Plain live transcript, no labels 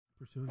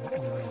pursuing it.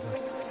 And then he's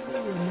like,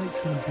 "Oh, Mike's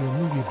going to do a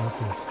movie about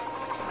this."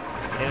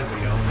 And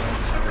we all know.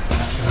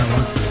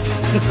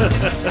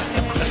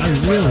 I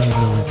really have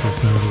no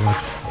interest now to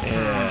watch.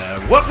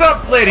 Yeah. What's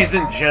up, ladies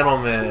and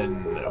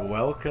gentlemen?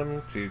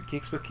 Welcome to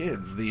Geeks with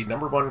Kids, the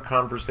 #1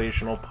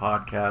 conversational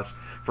podcast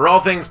for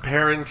all things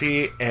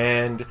parenty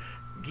and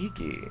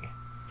geeky.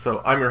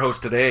 So I'm your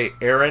host today,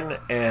 Aaron,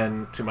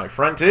 and to my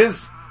front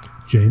is...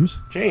 James.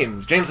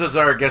 James is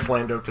our guest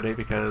Lando today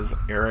because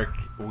Eric,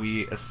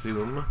 we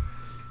assume,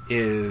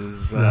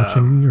 is...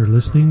 Watching or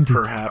listening to...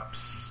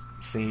 Perhaps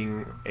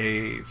seeing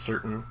a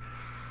certain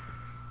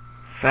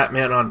fat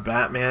man on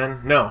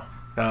Batman. No,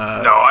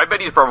 I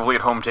bet he's probably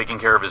at home taking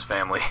care of his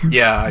family.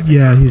 Yeah,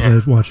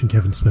 he's watching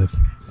Kevin Smith.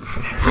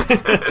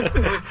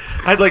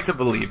 I'd like to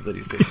believe that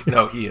he's taking...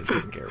 No, he is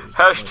taking care of his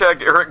family.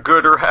 Hashtag Eric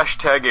good or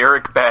hashtag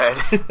Eric bad.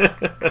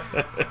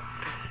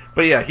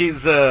 But yeah,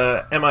 he's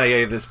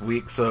MIA this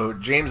week, so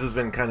James has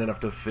been kind enough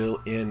to fill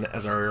in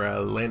as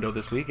our Lando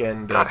this week.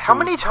 And God, how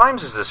many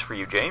times is this for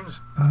you, James?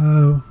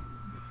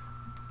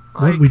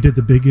 We did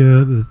the big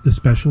the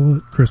special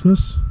at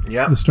Christmas,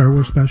 the Star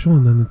Wars special,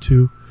 and then the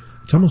two.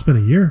 It's almost been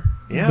a year.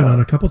 Yeah, been on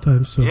a couple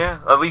times. So yeah,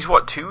 at least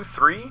what, 2,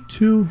 3?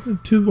 Two.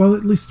 Well,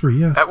 at least 3.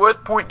 Yeah. At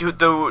what point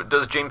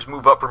does James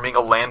move up from being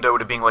a Lando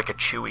to being like a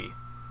Chewie?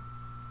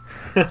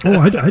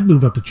 I'd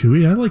move up to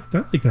Chewie. I like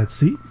that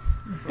seat.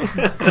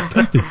 It's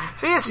comfy.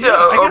 See, it's,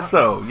 I guess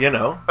so. You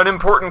know, an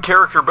important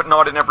character, but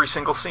not in every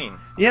single scene.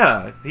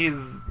 Yeah,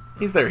 he's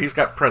there. He's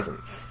got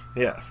presence.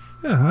 Yes.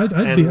 Yeah, I'd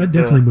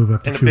definitely move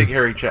up to and Chewie. And a big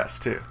hairy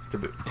chest too, to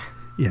boot.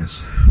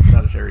 Yes.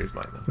 Not as hairy as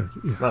mine, though. Thank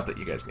you, yes. Not that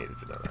you guys needed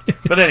to know that.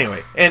 But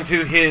anyway, and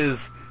to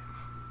his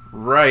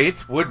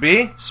right would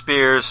be...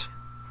 Spears.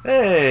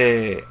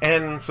 Hey!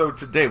 And so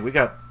today we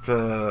got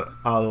a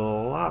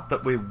lot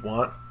that we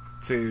want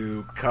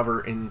to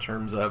cover in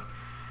terms of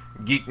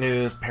geek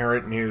news,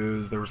 parent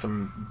news. There were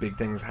some big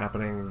things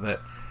happening that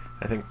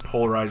I think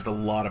polarized a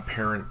lot of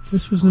parents.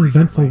 This was an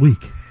eventful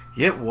week.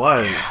 It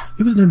was.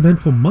 It was an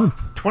eventful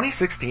month.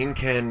 2016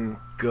 can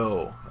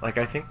go. I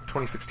think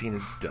 2016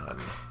 is done.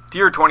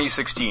 Dear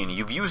 2016,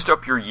 you've used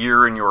up your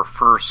year in your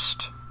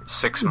first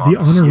 6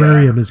 months. The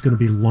honorarium is going to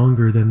be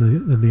longer than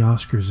the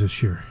Oscars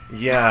this year.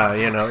 Yeah,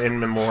 in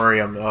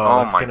memoriam.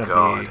 Oh my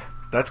God.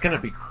 That's going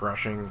to be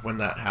crushing when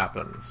that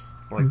happens.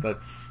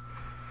 That's...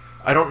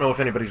 I don't know if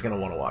anybody's going to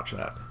want to watch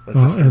that. That's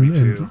just going to be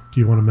too... And do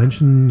you want to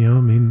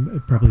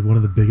mention, probably one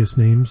of the biggest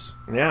names?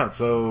 Yeah,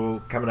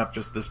 so coming up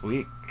just this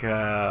week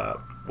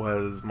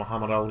was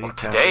Muhammad Ali. Well,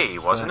 today,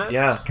 wasn't it?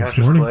 Yeah,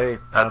 Cassius Clay.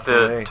 At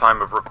the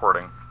time of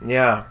recording.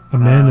 Yeah. A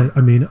man that,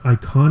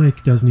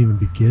 iconic doesn't even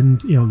begin,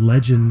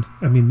 legend.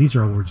 These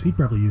are all words he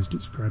probably used to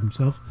describe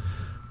himself.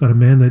 But a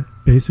man that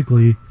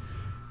basically,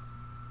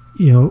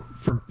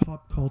 from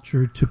pop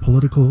culture to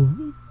political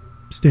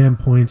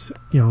standpoints,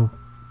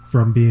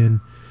 from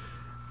being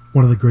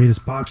one of the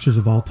greatest boxers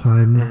of all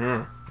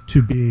time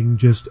to being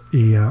just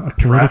a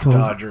political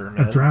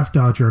draft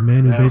dodger, a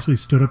man who basically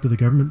stood up to the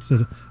government and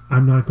said,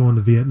 "I'm not going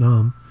to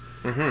Vietnam."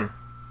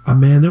 A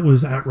man that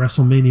was at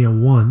WrestleMania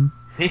 1.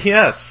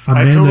 Yes,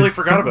 I totally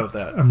forgot about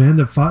that. A man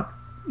that fought,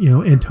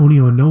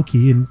 Antonio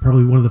Inoki in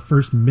probably one of the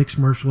first mixed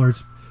martial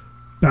arts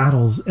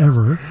battles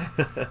ever.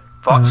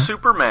 Fought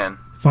Superman.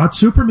 In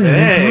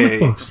comic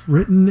books,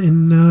 written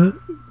in,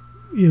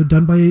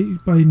 done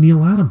by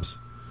Neil Adams.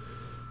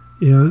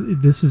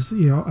 This is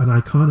an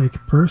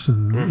iconic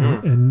person,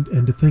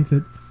 and to think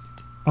that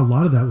a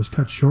lot of that was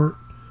cut short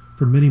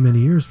for many,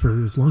 many years,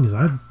 for as long as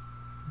I've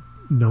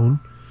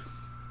known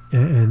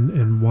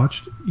and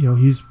watched.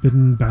 He's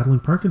been battling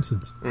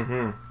Parkinson's.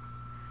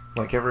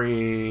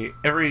 Every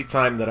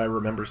time that I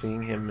remember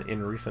seeing him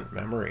in recent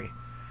memory,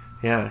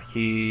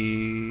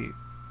 he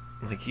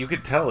you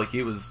could tell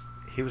he was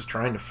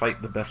trying to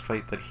fight the best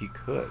fight that he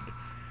could,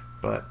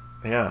 but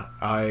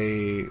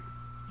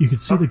you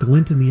could see the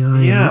glint in the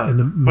eye, and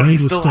the mind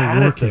was still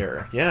had working. It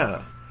there.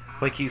 Yeah,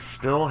 he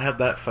still had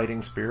that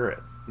fighting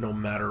spirit, no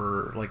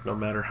matter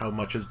how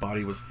much his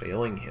body was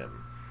failing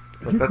him.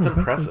 That's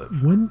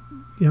impressive. When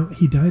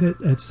he died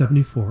at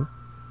 74.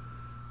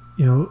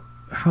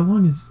 How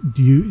long is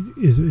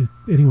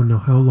anyone know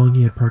how long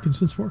he had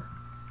Parkinson's for?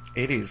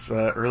 80s,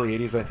 early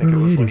 80s. I think it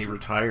was when he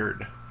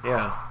retired.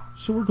 Yeah.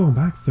 So we're going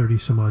back 30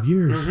 some odd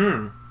years.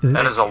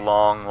 That is a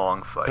long,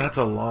 long fight. That's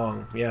a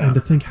long, And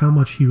to think how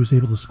much he was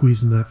able to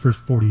squeeze into that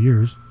first 40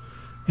 years.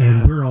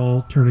 And we're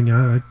all turning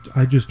out.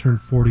 I just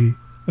turned 40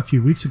 a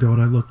few weeks ago,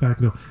 and I look back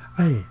and go,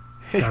 I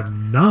got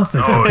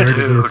nothing compared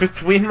to this.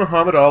 Between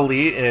Muhammad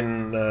Ali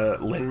and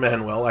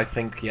Lin-Manuel, I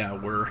think,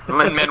 we're...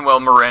 Lin-Manuel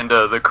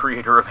Miranda, the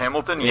creator of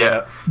Hamilton,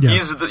 yeah.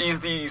 He's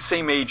the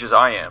same age as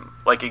I am,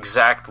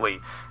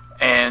 exactly.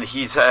 And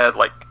he's had,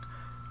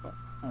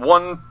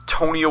 one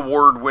Tony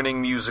Award-winning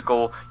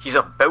musical. He's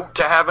about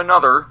to have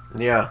another.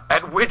 Yeah.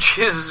 At which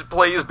his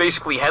play is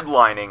basically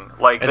headlining.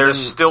 There's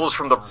stills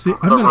from the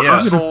I'm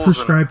going to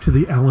prescribe to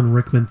the Alan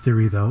Rickman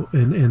theory, though,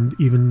 and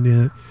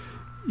even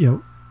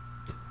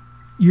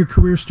your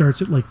career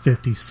starts at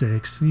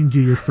 56, and you do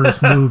your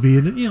first movie,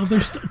 and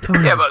there's still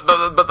time. Yeah, but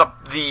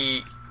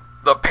the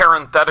the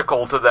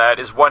parenthetical to that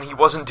is when he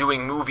wasn't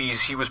doing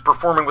movies, he was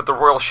performing with the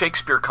Royal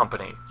Shakespeare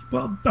Company.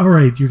 Well, all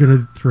right, you're going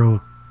to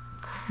throw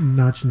a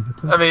notch in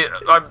the... I mean,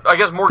 I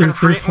guess Morgan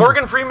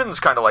Freeman's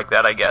kind of like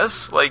that, I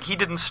guess. Like, he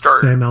didn't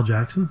start... Samuel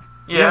Jackson?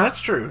 Yeah,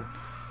 that's true.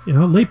 You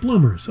know, late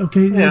bloomers.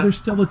 Okay, there's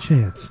still a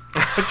chance.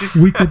 But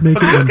we could make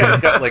it one day. This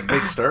guy's got, like,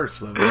 big stars,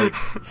 though. Like,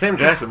 Sam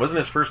Jackson, wasn't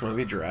his first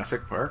movie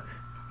Jurassic Park?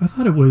 I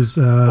thought it was...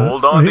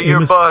 Hold on to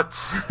your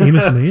butts.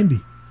 Amos and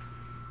Andy.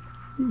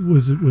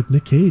 Was it with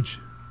Nick Cage?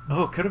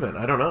 Oh, it could have been.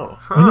 I don't know.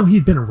 I know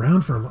he'd been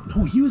around for a long...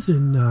 No, he was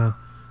in,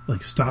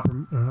 like, Stop...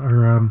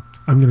 or I'm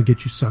Gonna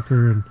Get You,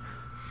 Sucker,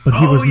 but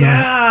he was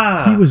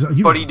not... He was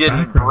but he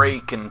didn't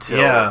break until...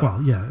 Yeah. Well,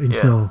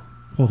 until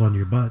Hold On to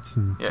Your Butts.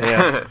 And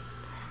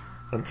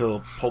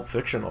until Pulp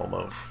Fiction,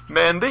 almost.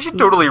 Man, they should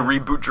totally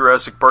reboot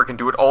Jurassic Park and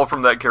do it all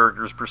from that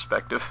character's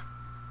perspective.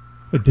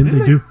 But didn't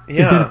they do... They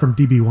did it from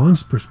D.B.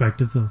 Wong's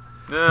perspective the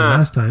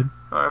last time.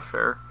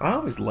 Fair. I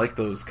always like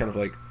those kind of,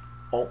 like,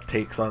 alt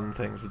takes on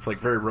things. It's like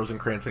very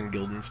Rosencrantz and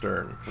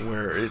Guildenstern,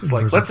 where it's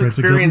like, let's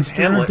experience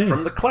Hamlet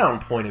from the clown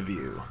point of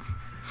view.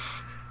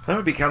 That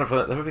would be kind of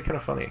fun. That would be kind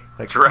of funny.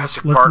 Like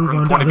Jurassic Park from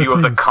the point of view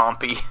of the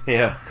compy.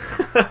 Yeah.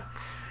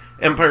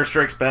 Empire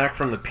Strikes Back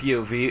from the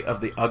POV of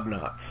the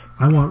Ugnaughts.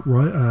 I want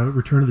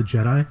Return of the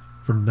Jedi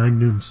from Nine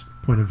Noon's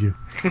point of view.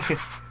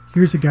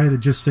 Here's a guy that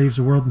just saves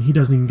the world, and he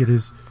doesn't even get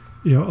his,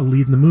 a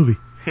lead in the movie.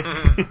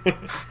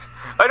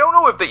 I don't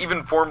know if they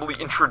even formally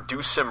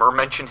introduce him or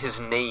mention his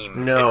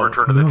name in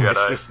Return of the Jedi.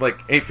 It's just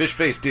like, hey, fish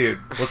face dude,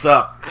 what's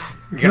up?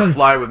 You're gonna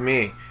fly with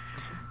me.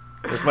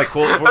 That's my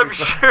quote. I'm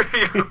sure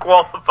you're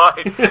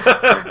qualified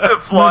to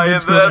fly in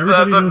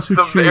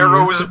the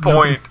arrow's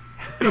point.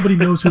 Nobody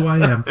knows who I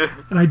am,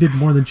 and I did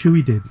more than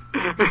Chewie did.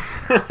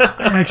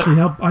 I actually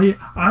helped.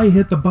 I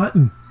hit the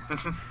button.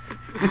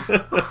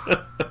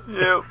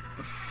 Yep.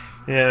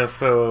 Yeah,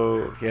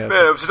 so... Yeah,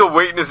 man, I'm still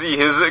waiting to see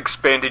his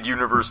expanded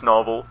universe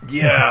novel.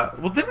 Yeah.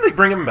 Well, didn't they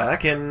bring him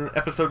back in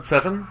Episode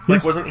 7? Like,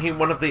 yes. Wasn't he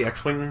one of the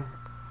X-Wing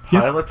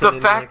pilots? The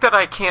fact that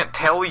I can't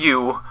tell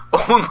you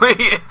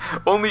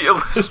only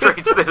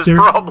illustrates this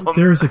problem.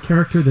 There is a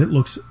character that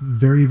looks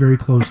very, very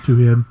close to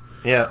him.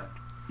 Yeah.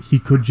 He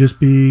could just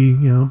be,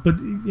 but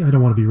I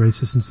don't want to be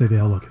racist and say they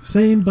all look the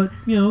same, but,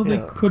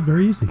 they could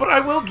very easily. But I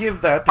will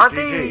give that to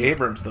J.J.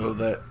 Abrams, though,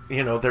 that,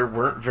 there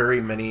weren't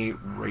very many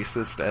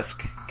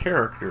racist-esque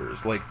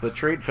characters, like the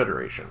Trade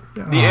Federation.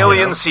 The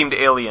aliens seemed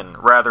alien,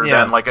 rather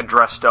than, like, a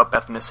dressed-up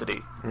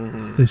ethnicity.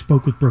 Mm-hmm. They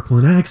spoke with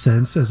Brooklyn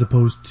accents, as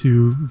opposed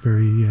to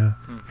very,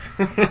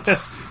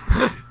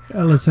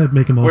 let's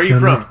make them all Where are you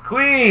from?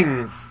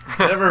 Queens!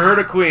 Never heard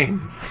of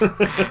Queens.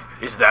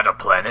 Is that a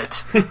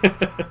planet?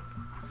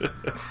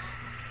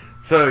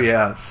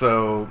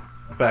 So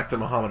back to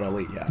Muhammad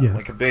Ali,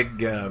 like a big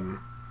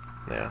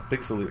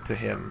salute to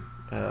him.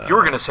 You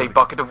were going to say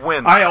Bucket of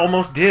Wind. I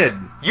almost did.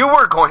 You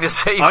were going to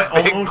say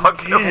Big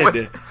Bucket of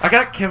Wind. I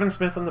got Kevin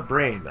Smith on the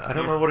brain. I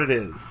don't know what it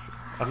is.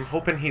 I'm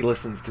hoping he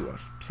listens to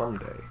us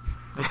someday.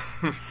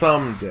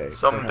 Someday.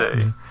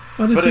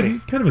 But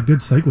it's kind of a good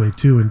segue,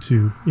 too,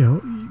 into,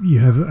 you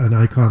have an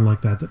icon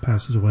like that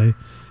passes away.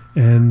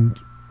 And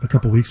a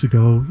couple weeks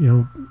ago,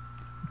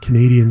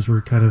 Canadians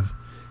were kind of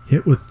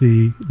hit with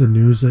the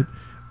news that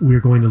we're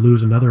going to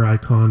lose another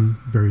icon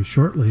very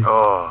shortly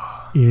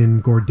in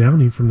Gord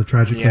Downie from the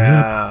Tragically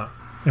Hip.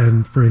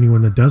 And for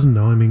anyone that doesn't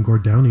know,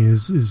 Gord Downie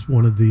is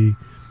one of the,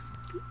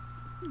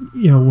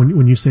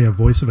 when you say a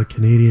voice of a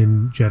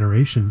Canadian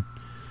generation,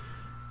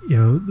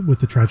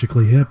 with the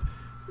Tragically Hip,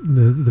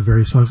 the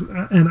various songs.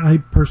 And I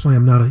personally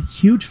am not a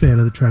huge fan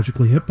of the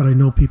Tragically Hip, but I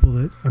know people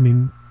that,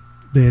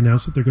 they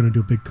announced that they're going to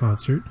do a big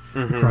concert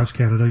across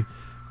Canada.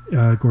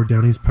 Gord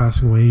Downey's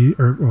passing away,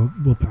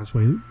 will pass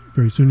away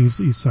very soon.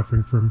 He's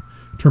suffering from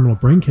terminal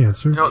brain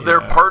cancer. They're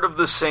part of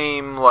the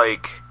same,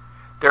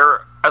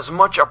 they're as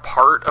much a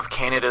part of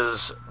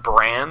Canada's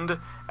brand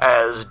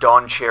as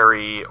Don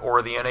Cherry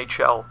or the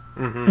NHL.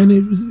 Mm-hmm. And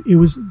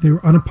they were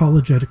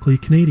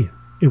unapologetically Canadian.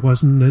 It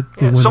wasn't that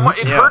they went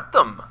hurt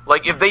them.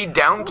 Like, if they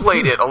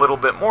downplayed it a little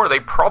bit more, they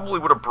probably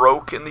would have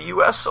broke in the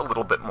U.S. a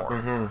little bit more.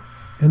 Mm-hmm.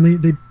 And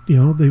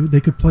they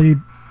could play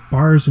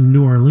bars in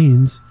New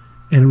Orleans,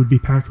 and it would be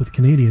packed with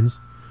Canadians,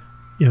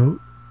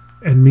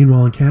 and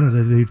meanwhile in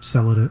Canada they'd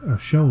sell it a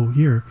show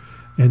here.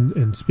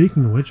 And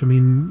speaking of which,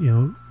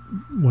 one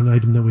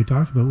item that we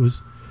talked about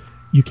was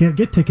you can't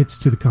get tickets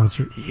to the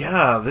concert.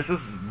 Yeah, this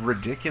is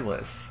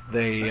ridiculous.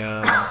 They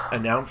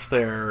announced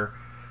their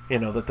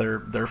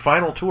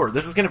final tour.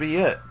 This is going to be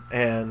it.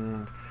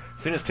 And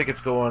as soon as tickets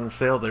go on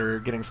sale, they're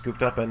getting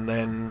scooped up, and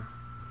then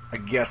I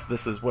guess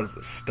this is, what is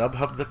the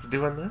StubHub that's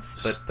doing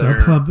this?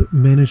 StubHub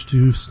managed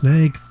to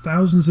snag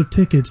thousands of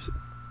tickets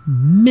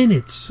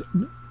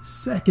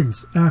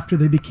seconds after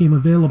they became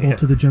available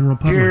to the general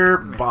public. Dear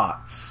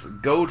bots,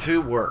 go to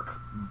work.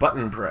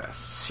 Button press.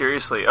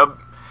 Seriously.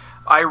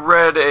 I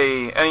read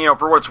and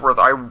for what it's worth,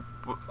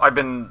 I've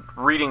been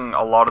reading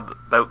a lot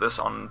about this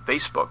on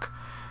Facebook,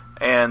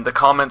 and the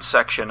comments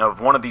section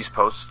of one of these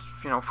posts,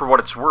 for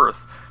what it's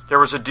worth, there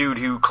was a dude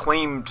who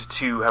claimed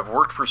to have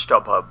worked for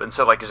StubHub and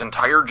said, his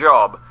entire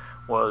job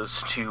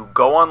was to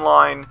go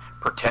online,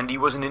 pretend he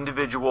was an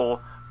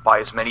individual, buy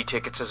as many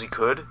tickets as he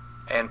could,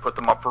 and put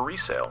them up for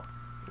resale.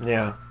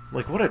 Yeah.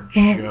 Like, what a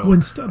Well, joke. when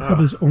StubHub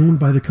is owned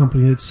by the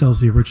company that sells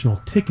the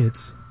original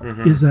tickets,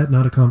 is that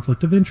not a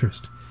conflict of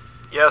interest?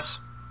 Yes.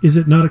 Is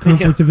it not a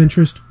conflict of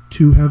interest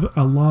to have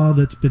a law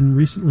that's been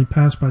recently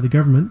passed by the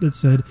government that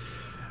said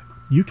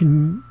you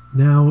can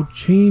now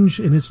change,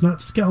 and it's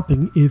not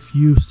scalping, if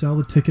you sell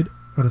the ticket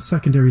on a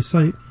secondary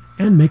site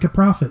and make a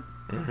profit?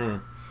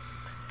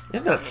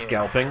 Isn't that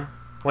scalping?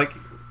 Like,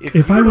 if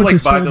If you I were were to, like,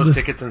 to buy sell those the-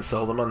 tickets and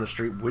sell them on the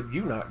street, would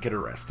you not get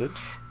arrested?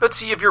 But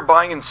see, if you're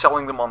buying and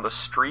selling them on the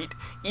street,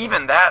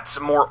 even that's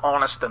more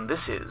honest than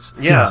this is.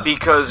 Yeah.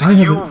 Because I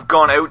haven't- you've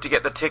gone out to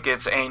get the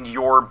tickets and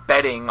you're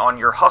betting on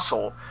your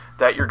hustle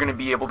that you're going to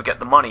be able to get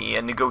the money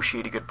and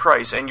negotiate a good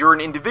price, and you're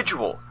an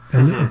individual.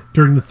 And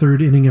during the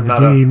third inning of a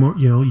Not a- game,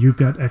 you've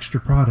got extra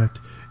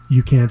product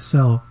you can't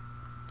sell.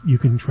 You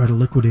can try to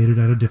liquidate it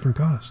at a different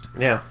cost.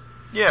 Yeah.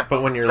 Yeah.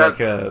 But when you're That-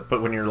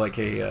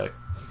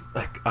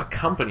 like a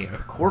company, a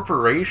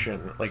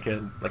corporation, like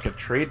a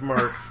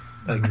trademark,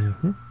 like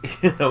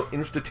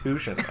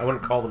institution. I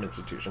wouldn't call them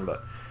institution,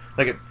 but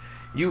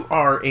you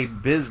are a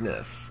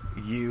business.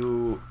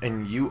 You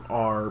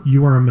are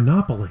a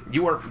monopoly.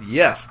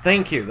 yes.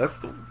 Thank you. That's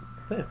the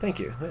thank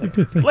you.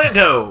 Good, thank you.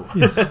 Lando.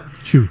 Yes.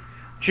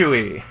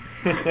 Chewy.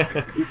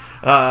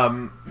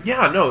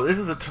 Yeah. No. This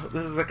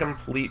is a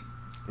complete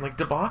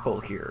debacle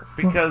here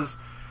because.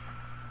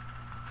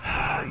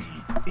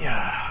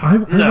 Yeah.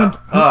 I'm not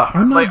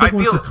Like, a big I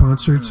one feel- for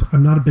concerts.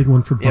 I'm not a big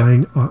one for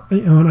buying.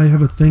 And I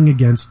have a thing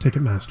against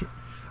Ticketmaster.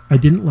 I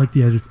didn't like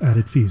the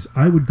added fees.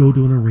 I would go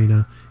to an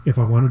arena if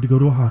I wanted to go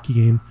to a hockey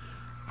game.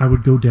 I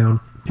would go down,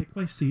 pick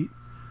my seat,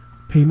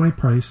 pay my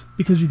price,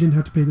 because you didn't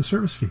have to pay the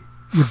service fee.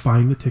 You're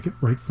buying the ticket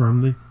right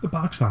from the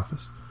box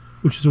office,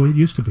 which is the way it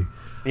used to be.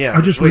 Yeah,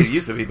 I just the way wish- it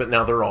used to be, but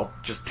now they're all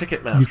just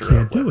Ticketmaster. You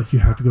can't do outlets. it. You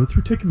have to go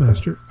through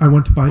Ticketmaster. I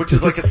went to buy Which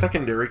tickets. is like a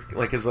secondary,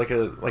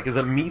 as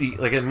a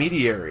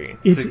mediary.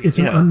 It's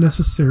an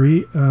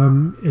unnecessary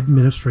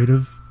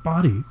administrative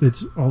body.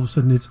 That's all of a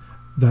sudden it's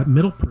that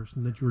middle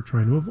person that you were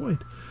trying to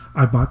avoid.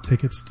 I bought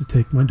tickets to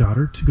take my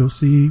daughter to go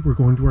see. We're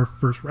going to our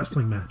first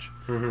wrestling match.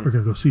 We're going to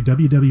go see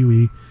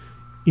WWE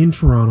in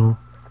Toronto,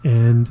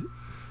 and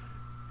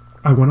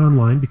I went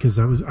online because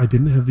I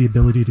didn't have the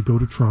ability to go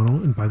to Toronto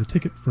and buy the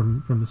ticket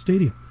from the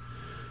stadium.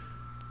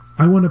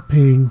 I wound up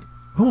paying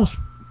almost.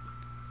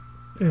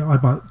 I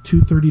bought two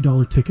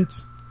 $30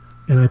 tickets,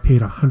 and I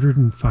paid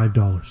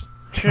 $105.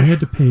 I had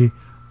to pay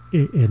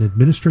an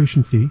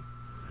administration fee.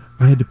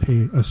 I had to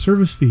pay a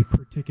service fee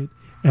per ticket,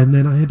 and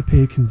then I had to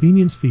pay a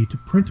convenience fee to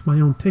print my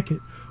own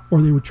ticket,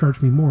 or they would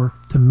charge me more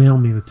to mail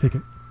me the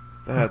ticket.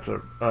 That's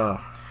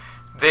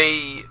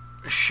They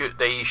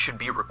should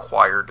be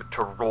required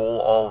to roll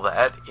all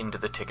that into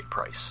the ticket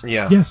price.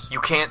 yeah. Yes, You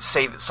can't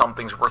say that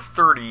something's worth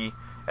 30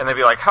 and they'd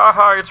be like,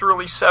 haha, it's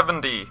really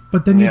 70.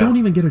 but then you Yeah. don't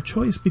even get a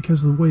choice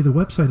because of the way the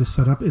website is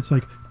set up. It's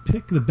like,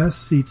 pick the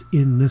best seats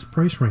in this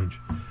price range.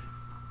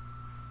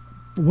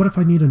 But what if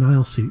I need an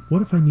aisle seat?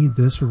 What if I need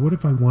this? Or what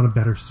if I want a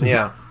better seat?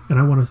 Yeah. And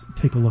I want to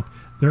take a look.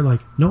 They're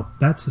like, nope,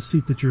 that's the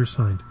seat that you're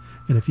assigned.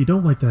 And if you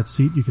don't like that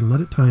seat, you can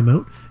let it time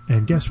out.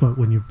 And guess what?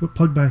 When you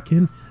plug back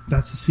in,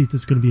 that's the seat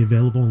that's going to be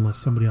available unless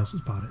somebody else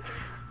has bought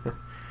it.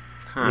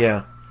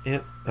 Yeah.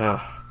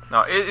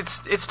 No,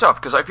 it's tough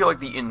because I feel like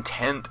the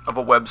intent of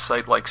a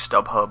website like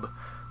StubHub,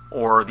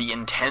 or the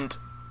intent,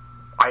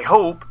 I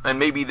hope, and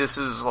maybe this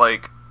is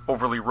like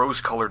overly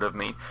rose-colored of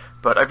me,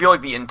 but I feel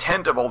like the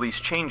intent of all these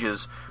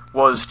changes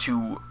was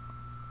to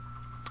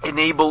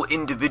enable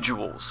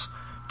individuals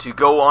to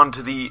go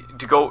onto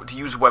to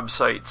use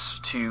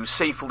websites to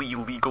safely,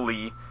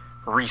 legally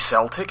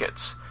resell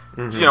tickets.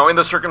 Mm-hmm. You know, in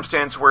the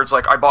circumstance where it's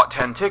like I bought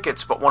 10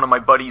 tickets, but one of my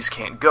buddies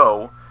can't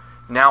go.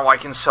 Now I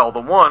can sell the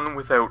one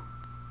without,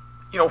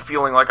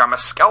 feeling like I'm a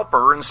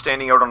scalper and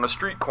standing out on the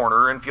street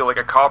corner and feel like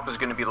a cop is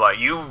going to be like,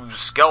 "You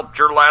scalped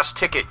your last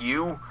ticket,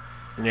 you."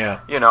 Yeah.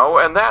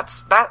 And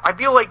that's that. I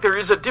feel like there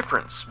is a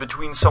difference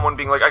between someone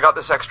being like, "I got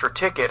this extra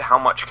ticket, how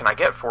much can I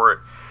get for it?"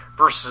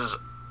 versus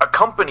a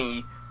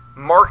company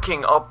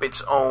marking up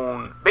its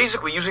own,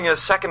 basically using a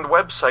second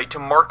website to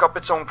mark up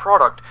its own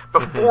product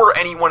before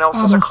anyone else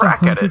has a Almost crack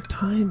at 100 it.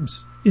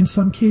 times. In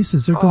some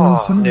cases, they're going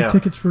some of the Yeah.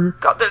 tickets for...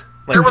 God, Like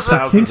there was a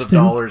thousands Kingston,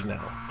 of dollars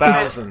now.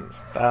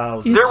 Thousands.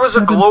 It's there was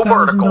a Globe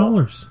article.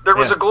 $7,000. There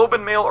was Yeah. a Globe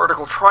and Mail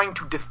article trying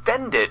to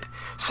defend it,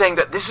 saying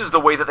that this is the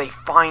way that they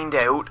find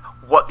out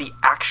what the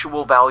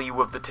actual value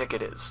of the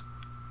ticket is.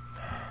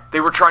 They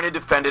were trying to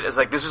defend it as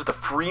like, this is the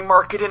free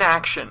market in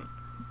action.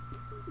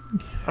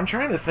 I'm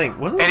trying to think.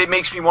 And it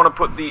makes me want to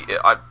put the...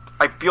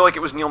 I feel like it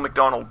was Neil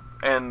McDonald,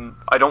 and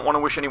I don't want to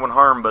wish anyone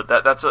harm, but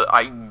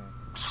I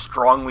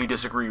strongly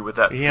disagree with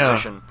that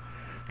position.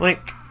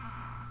 Like,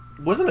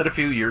 wasn't it a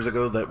few years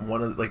ago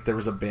that there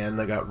was a band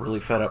that got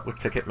really fed up with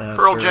Ticketmaster?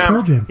 Pearl Jam.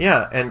 Pearl Jam.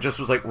 Yeah, and just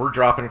was like, we're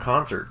dropping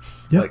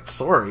concerts. Yep. Like,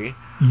 sorry.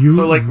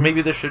 You-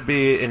 Maybe this should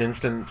be an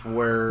instance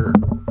where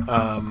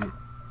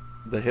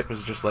the hip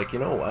is just like, you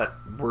know what?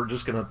 We're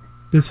just going to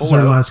This is pull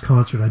our out. last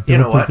concert. I don't You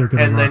know think what? they're going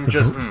to And rock then the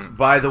just, boat.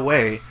 by the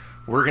way,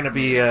 we're gonna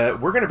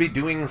be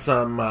doing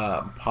some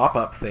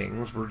pop-up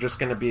things. We're just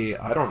gonna be,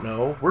 I don't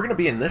know, we're gonna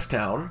be in this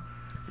town.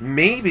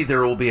 Maybe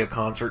there will be a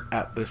concert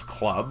at this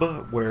club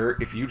where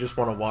if you just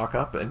want to walk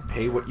up and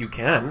pay what you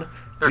can,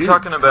 they're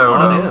talking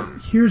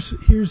about. Here's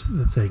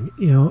the thing,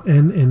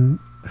 and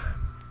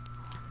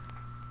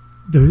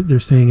they're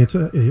saying it's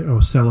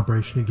a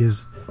celebration. It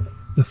gives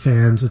the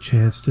fans a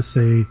chance to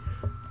say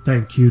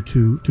thank you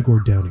to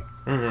Gord Downie.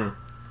 Mm-hmm.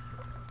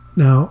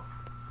 Now,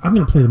 I'm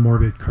going to play the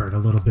morbid card a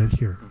little bit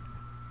here.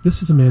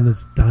 This is a man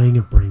that's dying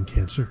of brain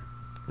cancer.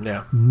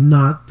 Yeah,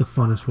 not the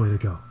funnest way to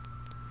go.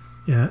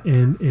 Yeah,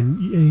 and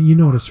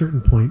at a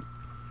certain point,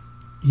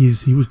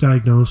 he was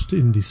diagnosed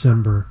in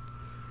December.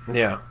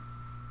 Yeah.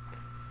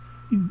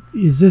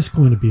 Is this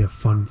going to be a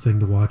fun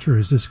thing to watch, or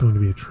is this going to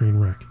be a train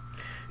wreck?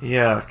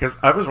 Yeah, because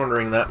I was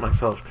wondering that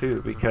myself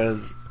too.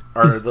 Because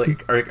how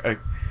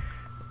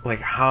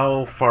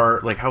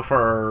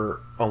far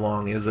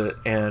along is it,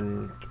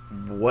 and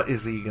what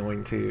is he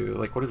going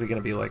to what is he going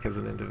to be like as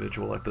an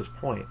individual at this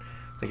point?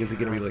 Is he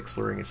going to be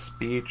slurring his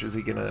speech? Is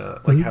he going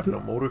to have no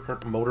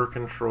motor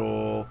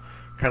control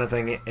kind of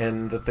thing?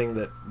 And the thing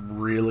that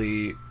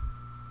really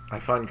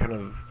I find kind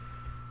of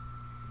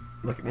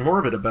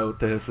morbid about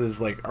this is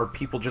are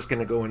people just going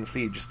to go and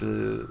see just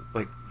to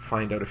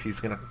find out if he's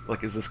going to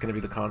is this going to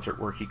be the concert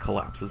where he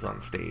collapses on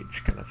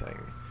stage kind of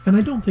thing? And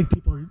I don't think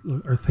people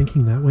are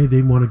thinking that way.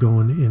 They want to go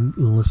and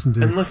listen to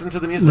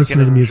the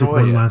music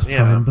one last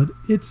time. But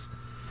it's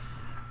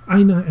I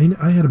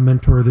had a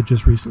mentor that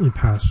just recently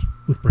passed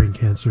with brain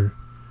cancer.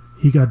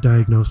 He got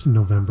diagnosed in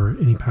November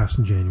and he passed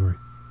in January.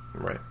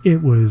 Right.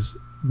 It was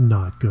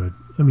not good.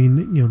 I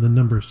mean, the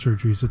number of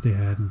surgeries that they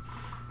had,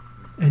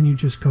 and you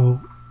just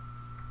go,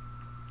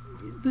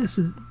 this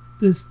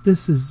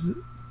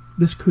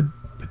could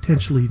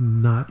potentially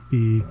not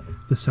be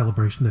the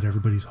celebration that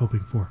everybody's hoping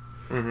for.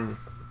 Mm-hmm.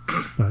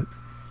 But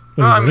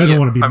I don't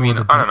want to be. I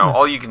don't know.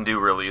 All you can do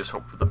really is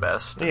hope for the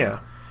best. Yeah.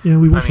 Yeah,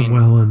 we wish him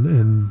well,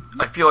 and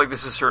I feel like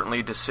this is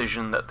certainly a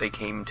decision that they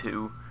came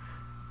to,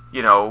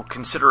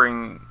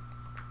 considering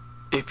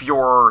if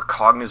you're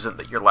cognizant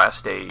that your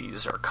last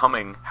days are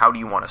coming, how do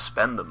you want to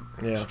spend them?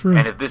 Yeah. It's true.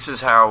 And if this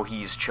is how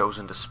he's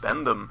chosen to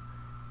spend them,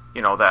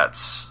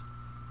 that's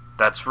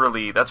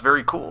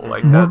very cool.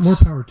 More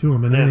power to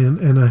him,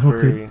 and I hope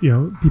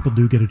that people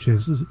do get a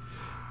chance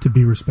to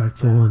be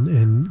respectful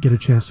and get a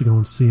chance to go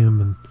and see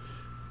him, and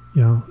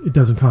it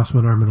doesn't cost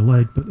them an arm and a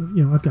leg, but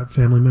I've got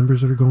family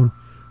members that are going.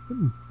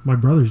 My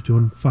brother's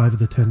doing 5 of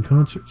the 10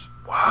 concerts.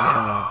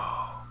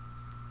 Wow.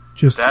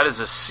 Just that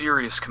is a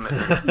serious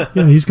commitment.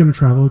 Yeah, he's going to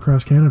travel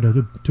across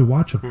Canada to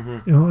watch them.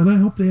 Mm-hmm. And I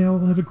hope they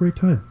all have a great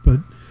time.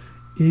 But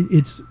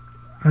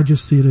I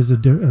just see it as a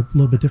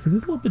little bit different.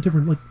 It's a little bit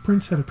different.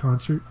 Prince had a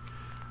concert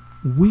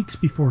weeks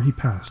before he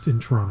passed in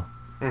Toronto.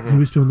 Mm-hmm. He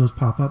was doing those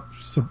pop-up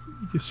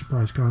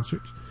surprise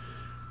concerts.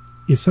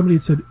 If somebody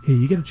had said, "Hey,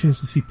 you get a chance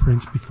to see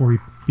Prince before he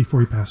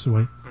passed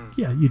away,"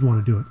 yeah, you'd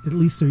want to do it. At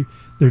least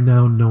they're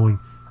now knowing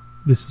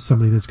this is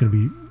somebody that's going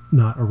to be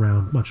not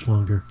around much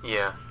longer.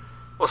 Yeah.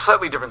 Well,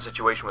 slightly different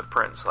situation with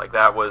Prince.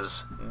 That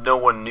was, no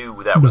one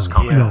knew that was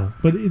coming. No,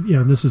 but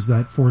this is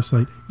that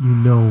foresight. You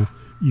know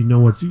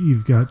what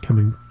you've got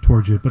coming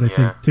towards you. But I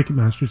think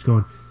Ticketmaster's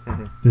going,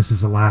 this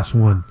is the last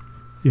one.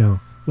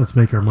 Let's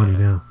make our money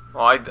now.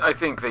 Well, I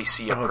think they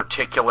see a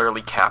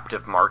particularly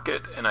captive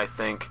market, and I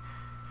think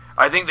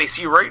they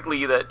see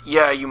rightly that,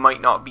 you might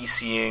not be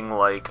seeing,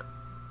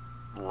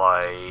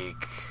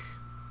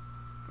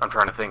 I'm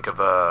trying to think of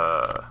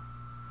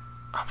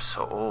I'm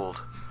so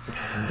old.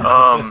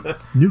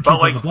 New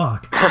Kids on the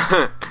Block.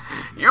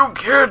 You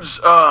kids,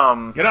 get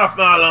off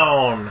my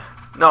lawn.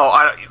 No,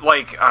 I don't know,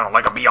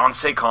 like a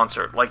Beyonce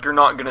concert. You're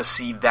not going to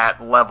see that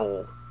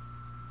level.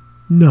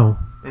 No.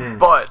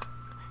 But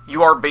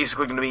you are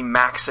basically going to be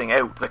maxing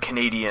out the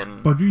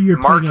Canadian But you're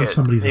market. playing on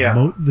somebody's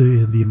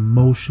the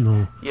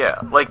emotional.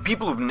 Yeah,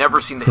 people who've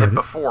never seen the hit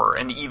before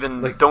and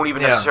even don't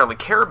even necessarily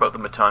care about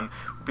them a ton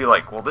would be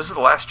like, well, this is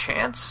the last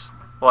chance.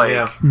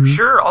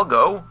 Sure, I'll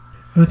go.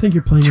 And I think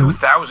you're playing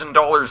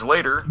 $2,000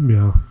 later.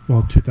 Yeah,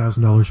 well,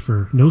 $2,000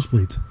 for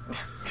nosebleeds.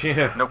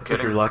 Yeah, no kidding.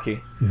 If you're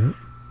lucky. Yeah.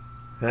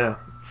 Yeah.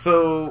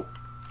 So,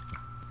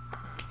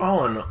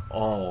 all in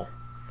all,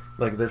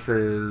 this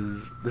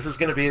is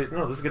going to be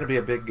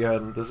a big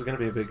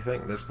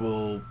thing. This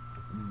will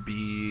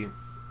be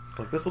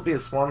a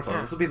swan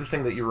song. This will be the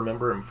thing that you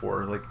remember him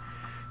for. Even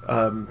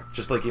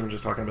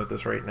talking about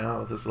this right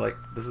now. This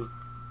is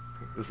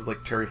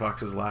Terry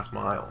Fox's last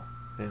mile.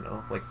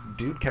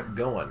 Dude kept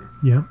going.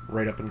 Yeah.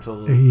 Right up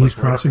until he's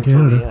crossing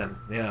Canada. The end.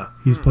 Yeah.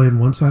 He's playing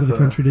one side of the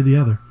country to the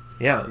other.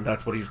 Yeah, and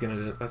that's what he's gonna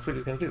do. That's what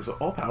he's gonna do. So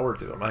all power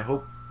to him. I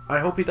hope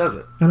he does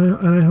it.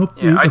 And I hope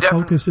the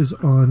focus is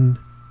on,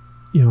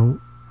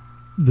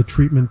 the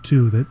treatment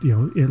too. That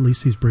at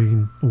least he's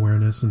bringing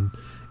awareness, and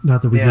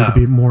not that we need to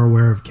be more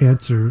aware of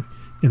cancer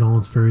in all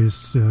its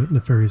various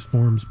nefarious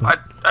forms.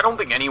 But I don't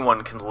think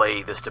anyone can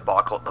lay this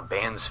debacle at the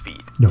band's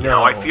feet.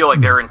 No. I feel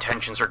like their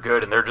intentions are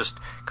good, and they're just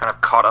kind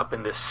of caught up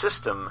in this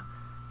system.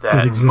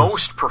 that exists.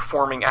 most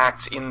performing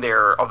acts of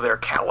their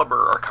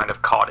caliber are kind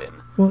of caught in.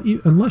 Well,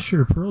 unless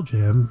you're Pearl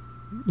Jam,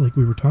 like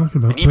we were talking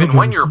about. And even Pearl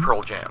when Jam's- you're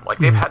Pearl Jam, like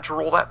they've had to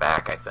roll that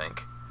back, I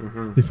think.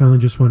 They finally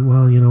just went,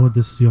 well, you know what,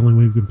 this is the only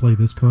way we can play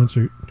this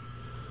concert.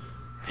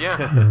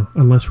 Yeah. You know,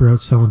 unless we're out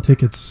selling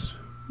tickets,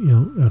 you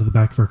know, out of the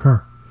back of our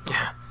car.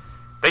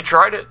 They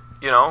tried it,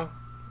 you know.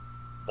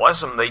 Bless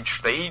them, they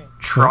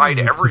tried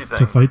everything.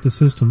 To fight the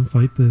system,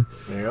 fight the...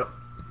 Yep.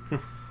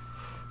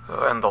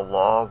 And the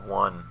law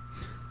won.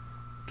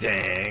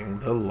 Dang,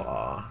 the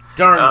law.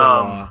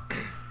 Darn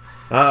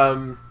the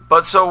law.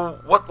 But so,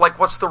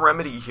 what's the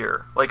remedy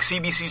here? Like,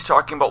 CBC's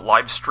talking about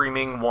live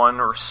streaming one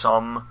or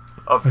some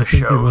of the I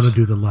think shows. they want to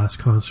do the last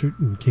concert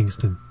in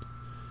Kingston.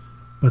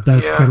 But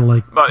that's kind of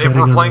like... But if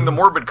betting we're on playing the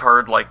morbid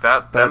card like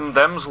that, then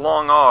them's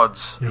long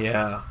odds.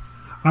 Yeah.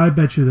 I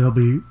bet you there'll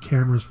be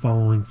cameras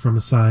following from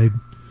a side.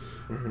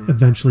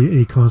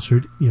 Eventually, a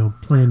concert, you know,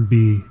 Plan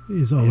B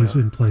is always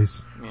in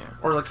place. Yeah.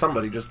 Or like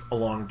somebody just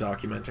along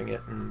documenting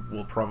it, and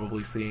we'll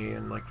probably see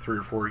in like 3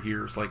 or 4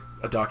 years, like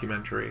a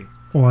documentary.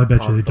 Oh, I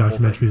bet you On the the whole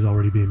documentary is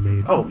already being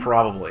made. Oh,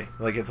 probably.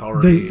 Like it's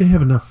already. They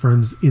have enough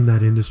friends in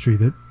that industry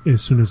that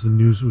as soon as the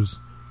news was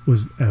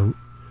out,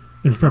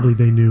 and probably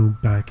they knew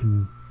back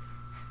in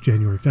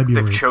January,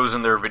 February. They've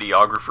chosen their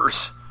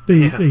videographers.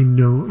 They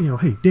know, you know,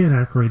 hey, Dan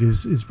Aykroyd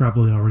is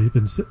probably already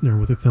been sitting there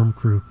with a film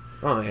crew.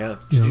 Oh yeah.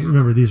 You know,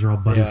 remember these are all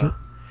buddies.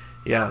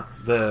 Yeah.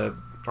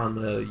 On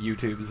the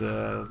YouTube's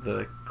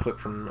the clip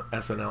from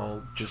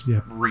SNL just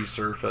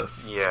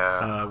resurfaced.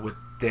 Yeah. With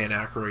Dan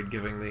Aykroyd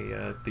giving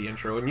the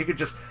intro, and you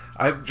could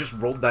I've just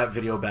rolled that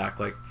video back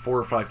like 4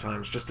 or 5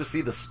 times just to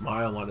see the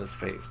smile on his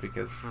face,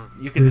 because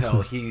you can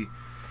tell he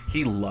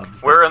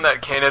loves wearing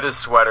that Canada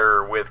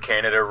sweater with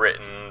Canada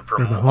written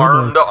from the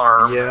arm to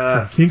arm.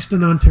 Yeah.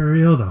 Kingston,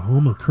 Ontario, the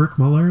home of Kirk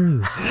Muller.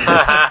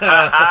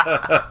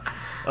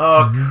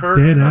 Oh, Kurt.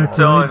 Dan I'm Aykroyd.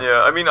 telling you.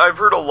 I mean, I've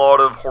heard a lot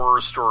of horror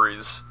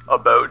stories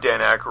about Dan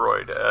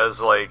Aykroyd as,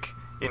 like,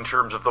 in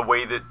terms of the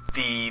way that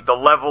the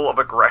level of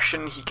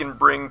aggression he can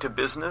bring to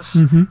business.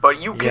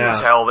 But you can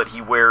tell that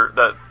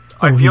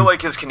I feel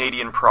like his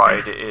Canadian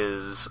pride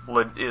is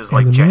like the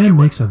genuine. man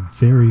makes a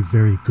very,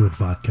 very good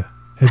vodka.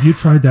 Have you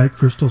tried that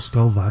Crystal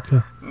Skull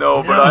vodka?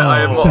 No, but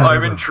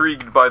I'm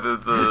intrigued by the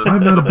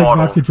I'm not the a big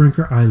bottle. vodka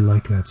drinker. I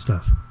like that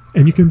stuff,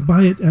 and you can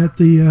buy it at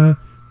the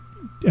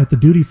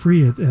duty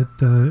free at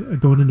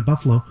going into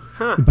Buffalo.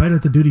 You can buy it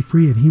at the duty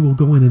free, and he will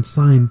go in and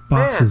sign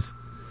boxes.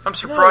 I'm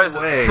surprised.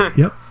 No way.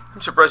 Yep. I'm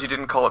surprised you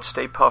didn't call it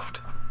Stay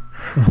Puffed.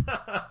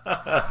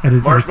 And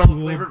it's Marshmallow a cool,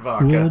 flavored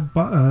vodka.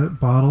 cool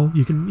bottle.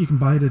 You can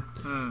buy it at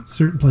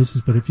certain places,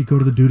 but if you go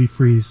to the duty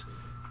frees,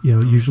 you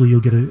know, usually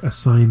you'll get a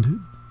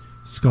signed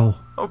skull.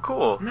 Oh,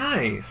 cool.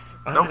 Nice.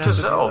 Note to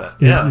self.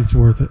 And Yeah. it's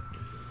worth it.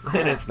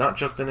 And it's not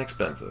just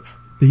inexpensive.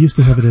 They used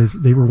to have it as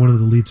they were one of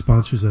the lead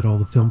sponsors at all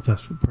the film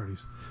festival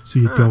parties. So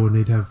you'd go and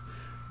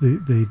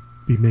they'd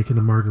be making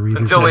the margaritas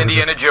Until out of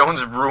Indiana it.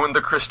 Jones ruined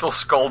the Crystal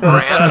Skull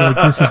brand.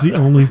 Like, this is the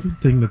only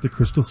thing that the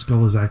Crystal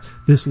Skull is at.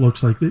 This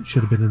looks like it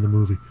should have been in the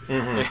movie.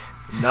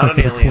 Not for an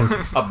the alien.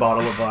 pork. A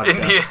bottle of vodka.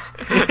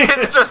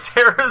 It's just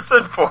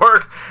Harrison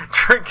Ford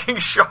drinking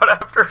shot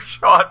after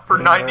shot for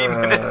 90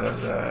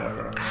 minutes.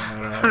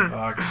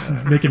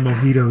 Making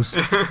mojitos.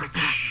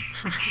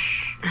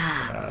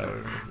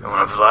 I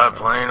want to fly a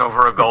plane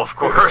over a golf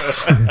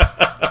course.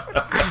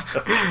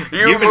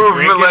 You You've been move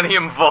drinking?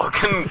 Millennium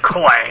Vulcan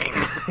clang.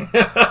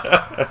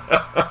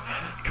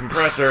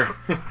 Compressor.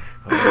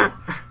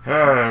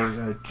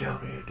 Tell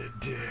me what to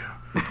do.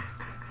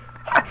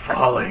 I'm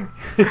falling.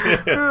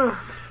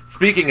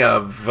 Speaking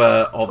of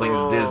all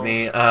things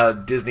Disney,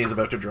 Disney's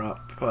about to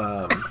drop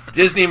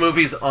Disney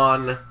movies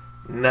on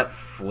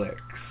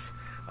Netflix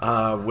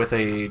with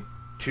a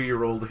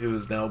 2-year-old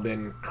who's now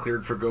been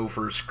cleared for go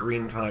for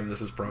screen time. This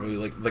is probably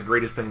like the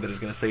greatest thing that is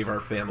going to save our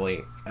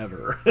family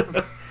ever.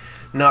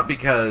 Not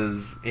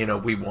because, you know,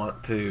 we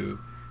want to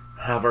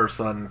have our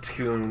son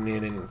tune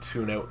in and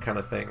tune out kind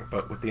of thing,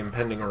 but with the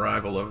impending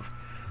arrival of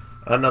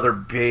another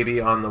baby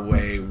on the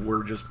way,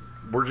 we're just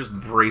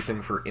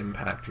bracing for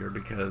impact here,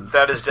 because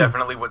That is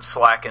definitely what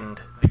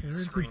slackened the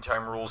screen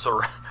time rules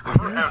around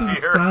Parenting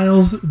here.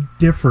 styles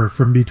differ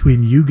from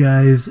between you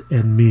guys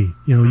and me.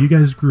 You know, you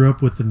guys grew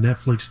up with the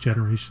Netflix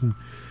generation.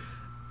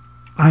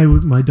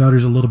 My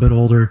daughter's a little bit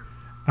older.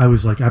 I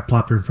was like, I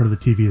plopped her in front of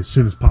the TV as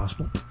soon as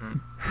possible.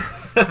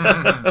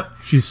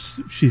 She's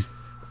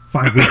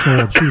 5 weeks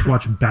old. She was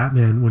watching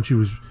Batman when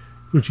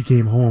she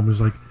came home. It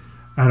was like,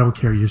 I don't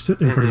care. You're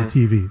sitting in front of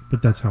the TV.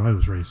 But that's how I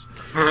was raised.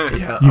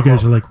 yeah, You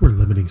guys are like, we're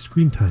limiting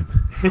screen time.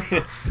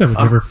 That would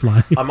never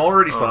fly. I'm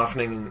already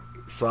softening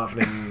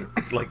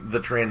like the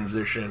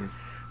transition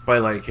by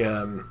like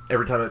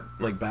every time at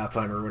like bath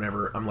time or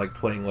whenever I'm like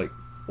playing like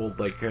old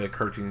like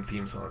cartoon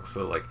theme songs.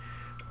 So like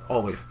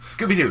always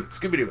Scooby Doo.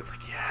 It's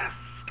like,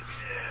 yes, Scooby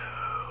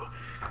Doo.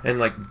 And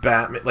like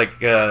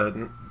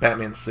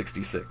Batman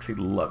 66, he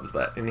loves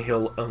that, and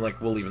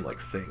we'll even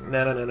like sing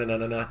na na na na na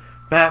na na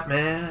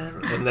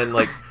Batman, and then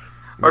like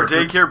Our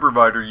daycare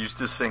provider used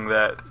to sing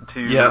that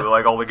to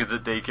like all the kids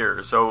at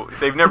daycare. So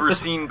they've never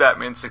seen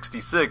Batman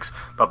 66,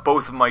 but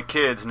both of my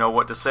kids know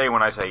what to say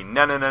when I say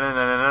na na na na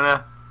na na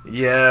na.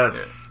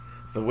 Yes,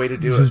 the way to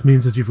do it. It just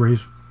means that you've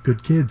raised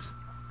good kids.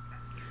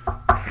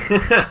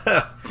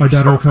 My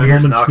daughter will come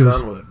home and she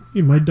goes,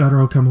 my daughter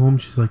will come home.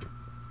 She's like,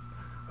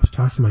 I was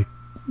talking to my,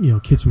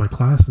 kids in my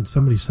class, and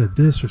somebody said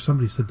this or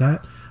somebody said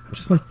that. I'm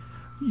just like,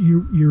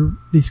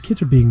 these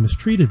kids are being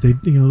mistreated. They,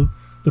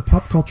 the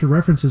pop culture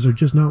references are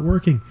just not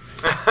working.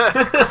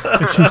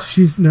 And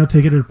she's now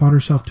taken it upon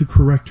herself to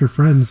correct her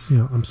friends.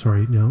 I'm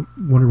sorry.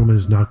 Wonder Woman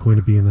is not going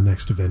to be in the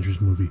next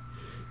Avengers movie.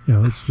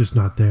 It's just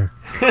not there.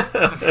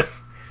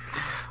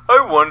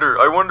 I wonder.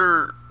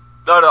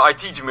 I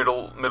teach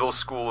middle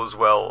school as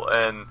well,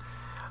 and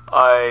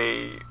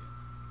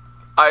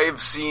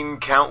I've seen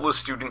countless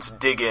students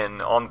dig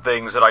in on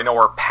things that I know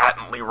are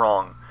patently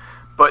wrong,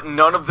 but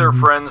none of their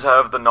friends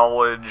have the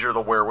knowledge or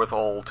the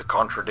wherewithal to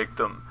contradict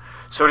them.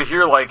 So to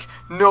hear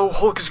no,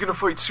 Hulk is going to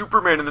fight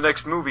Superman in the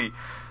next movie,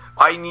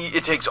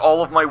 it takes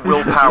all of my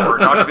willpower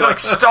not to be like,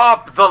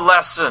 stop the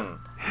lesson.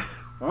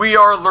 We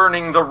are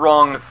learning the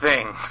wrong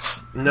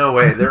things. No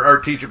way. There are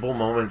teachable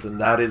moments,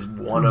 and that is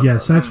one of them.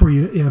 Yes, that's where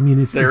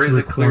there is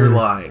a clear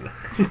line.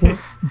 Well,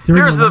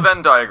 here's the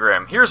Venn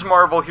diagram. Here's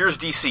Marvel, here's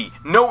DC.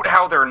 Note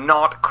how they're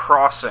not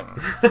crossing.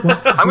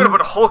 I'm going to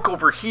put Hulk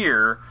over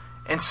here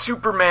and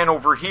Superman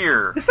over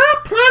here. Is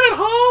that Planet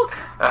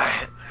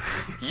Hulk?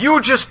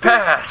 You just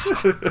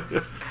passed.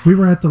 We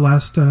were at the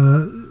last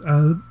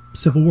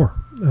Civil War,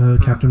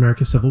 Captain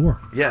America Civil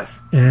War. Yes.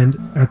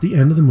 And at the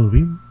end of the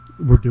movie,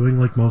 we're doing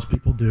like most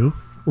people do.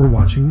 We're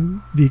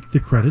watching the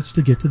credits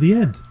to get to the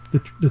end,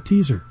 the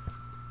teaser.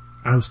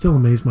 I was still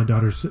amazed. My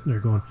daughter's sitting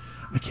there going,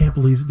 I can't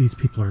believe these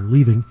people are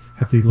leaving.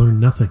 Have they learned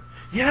nothing?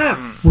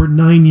 Yes. We're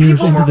 9 years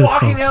people into were this,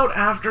 walking folks. out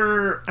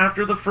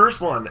after the first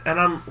one,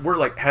 and we're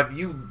like,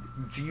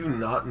 do you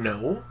not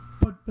know?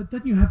 But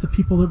then you have the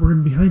people that were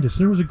in behind us.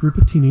 There was a group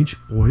of teenage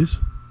boys,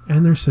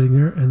 and they're sitting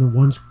there, and the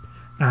one's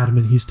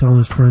adamant. He's telling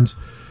his friends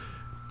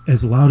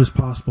as loud as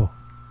possible,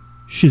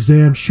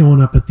 Shazam's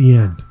showing up at the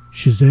end.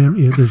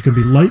 Shazam, there's going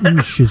to be lightning.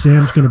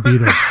 Shazam's going to be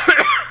there.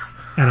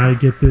 And I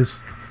get this.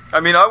 I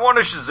mean, I want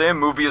a Shazam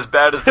movie as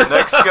bad as the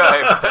next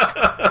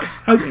guy.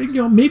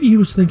 But... maybe he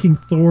was thinking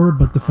Thor,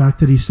 but the fact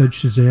that he said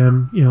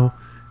Shazam,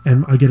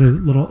 and I get a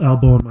little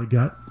elbow in my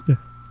gut.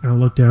 And I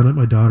look down at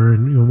my daughter,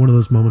 and one of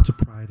those moments of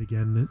pride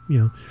again.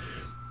 That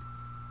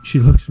she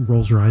looks and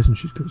rolls her eyes, and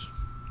she goes,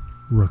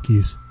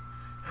 "Rookies."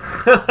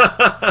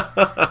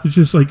 It's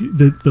just like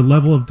the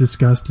level of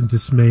disgust and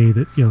dismay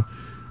that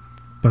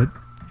but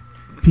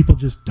people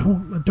just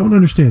don't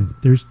understand.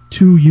 There's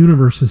two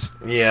universes.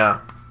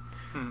 Yeah.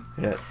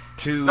 Yeah.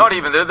 Two. Not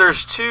even there.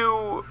 There's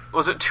two.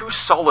 Was it two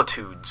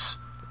solitudes?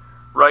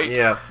 Right.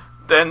 Yes.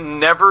 Then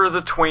never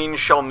the twain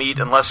shall meet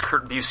unless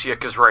Kurt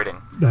Busiek is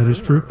writing. That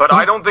is true. But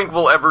I don't think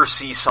we'll ever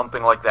see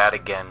something like that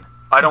again.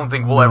 I don't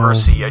think we'll ever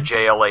see a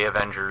JLA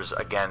Avengers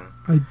again.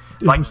 It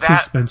was too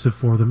expensive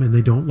for them, and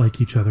they don't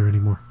like each other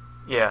anymore.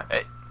 Yeah.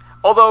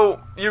 Although,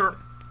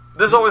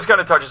 this always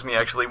kind of touches me,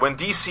 actually. When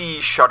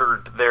DC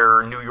shuttered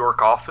their New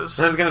York office...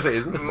 I was going to say,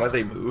 isn't this why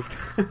they moved?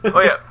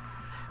 Oh, yeah.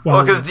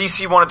 Well, because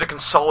DC wanted to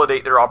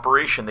consolidate their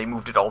operation, they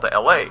moved it all to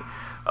LA.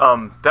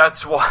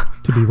 That's why...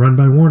 To be run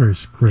by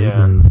Warner's. Great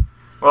move.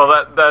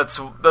 Well,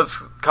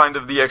 that's kind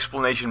of the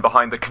explanation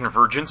behind the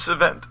Convergence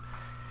event.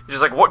 It's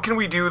just like, what can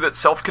we do that's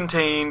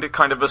self-contained,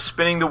 kind of a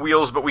spinning the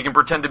wheels, but we can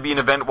pretend to be an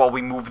event while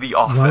we move the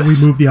office? While we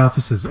move the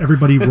offices.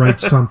 Everybody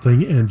writes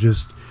something and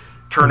just...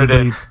 Turn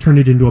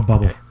it into a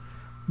bubble. Okay.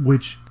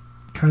 Which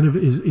kind of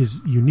is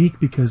unique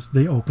because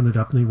they opened it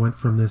up and they went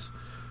from this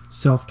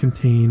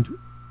self-contained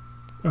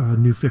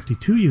New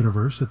 52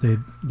 universe that they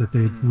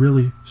had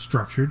really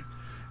structured,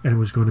 and it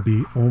was going to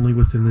be only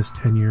within this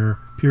 10-year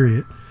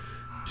period,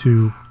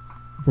 to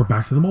we're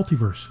back to the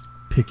multiverse.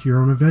 Pick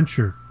your own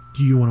adventure.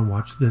 Do you want to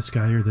watch this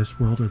guy or this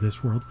world or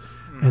this world?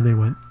 And they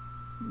went,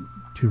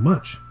 too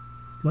much.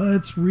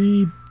 Let's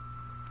rejig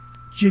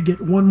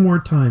it one more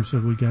time. So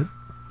we got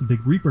the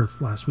big rebirth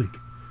last week.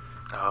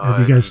 Have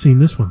you guys seen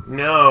this one?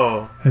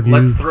 No.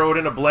 Let's throw it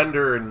in a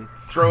blender and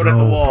throw it at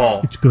the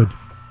wall. It's good.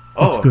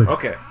 It's good.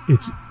 Okay.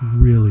 It's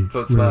really,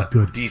 so it's really not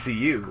good.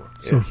 DCU.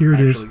 So here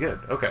it is. Good.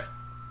 Okay.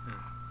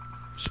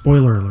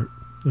 Spoiler alert.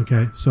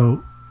 Okay.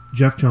 So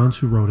Jeff Johns,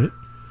 who wrote it,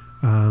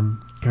 kind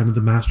of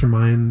the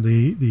mastermind,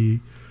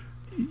 he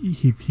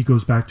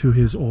goes back to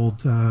his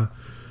old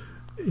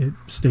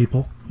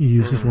staple. He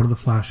uses one of the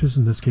Flashes,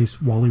 in this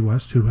case Wally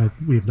West, who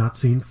we have not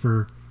seen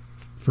for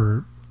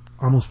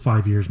almost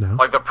 5 years now.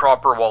 Like the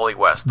proper Wally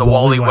West. The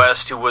Wally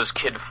West who was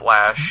Kid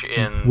Flash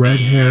in Red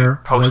the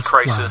hair,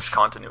 post-crisis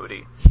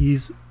continuity.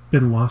 He's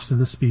been lost in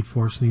the Speed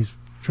Force, and he's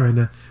trying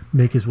to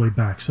make his way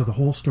back. So the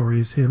whole story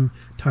is him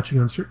touching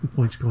on certain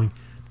points, going,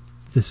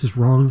 this is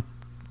wrong.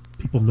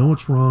 People know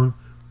it's wrong,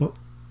 but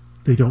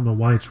they don't know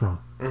why it's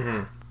wrong.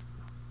 Mm-hmm.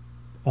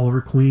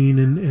 Oliver Queen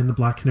and the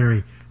Black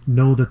Canary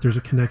know that there's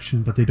a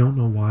connection, but they don't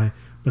know why,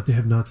 but they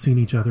have not seen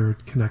each other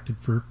connected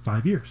for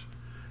 5 years.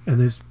 And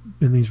there's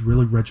been these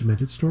really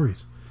regimented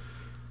stories.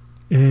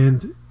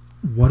 And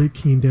what it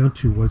came down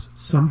to was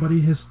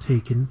somebody has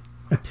taken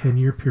a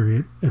 10-year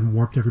period and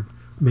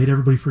made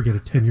everybody forget a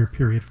 10-year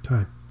period of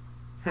time.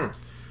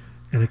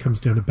 And it comes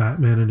down to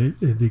Batman,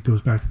 and it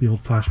goes back to the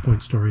old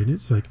Flashpoint story, and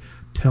it's like,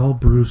 tell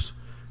Bruce,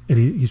 and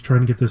he's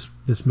trying to get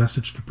this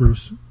message to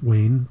Bruce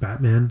Wayne,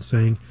 Batman,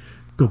 saying,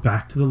 go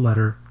back to the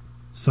letter,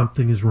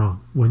 something is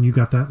wrong. When you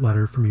got that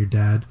letter from your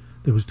dad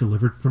that was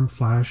delivered from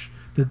Flash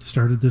that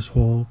started this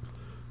whole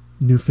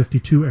New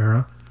 52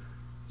 era,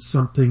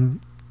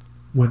 something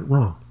went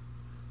wrong.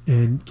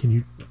 And can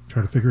you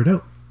try to figure it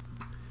out?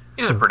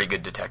 He's a pretty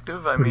good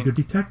detective. Pretty good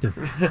detective.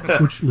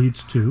 Which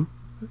leads to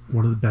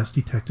one of the best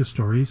detective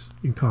stories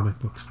in comic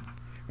books.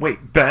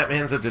 Wait,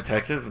 Batman's a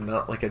detective,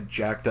 not like a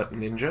jacked up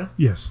ninja?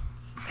 Yes.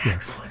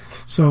 Excellent.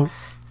 So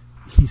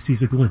he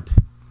sees a glint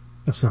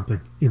of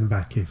something in the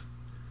Batcave,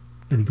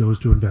 and he goes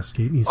to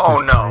investigate, and he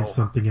starts trying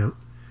something out,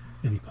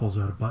 and he pulls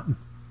out a button.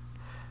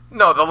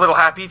 No, the little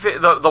happy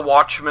the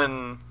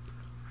Watchman.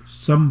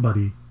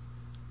 Somebody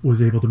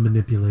was able to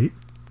manipulate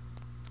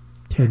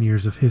 10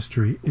 years of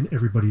history in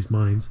everybody's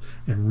minds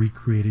and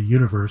recreate a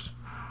universe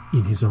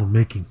in his own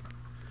making.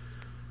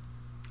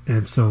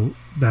 And so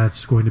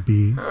that's going to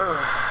be...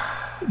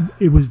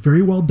 It was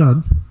very well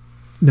done.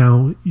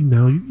 Now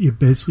it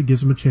basically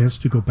gives them a chance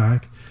to go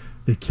back.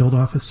 They killed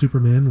off a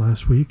Superman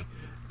last week.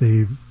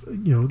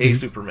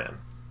 Superman.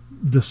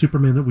 The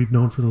Superman that we've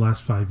known for the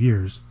last 5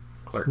 years.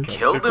 Clark Kent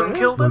killed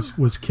him?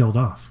 Was killed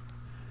off.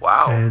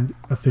 Wow. And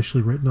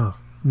officially written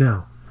off.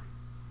 Now,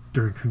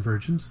 during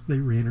Convergence, they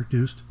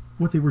reintroduced...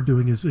 What they were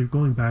doing is they're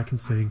going back and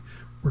saying,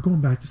 we're going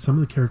back to some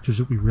of the characters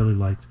that we really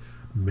liked.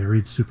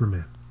 Married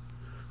Superman.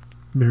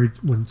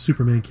 When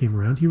Superman came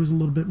around, he was a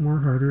little bit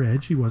more harder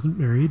edge. He wasn't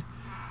married,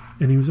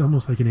 and he was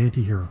almost like an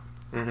anti-hero.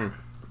 Mm-hmm.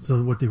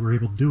 So what they were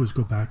able to do is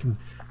go back, and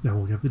now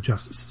we'll have the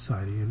Justice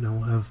Society, and now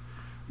we'll have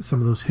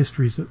some of those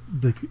histories,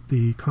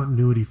 the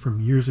continuity from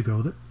years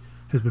ago that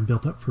has been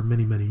built up for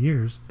many, many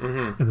years,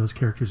 and those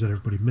characters that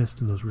everybody missed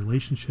and those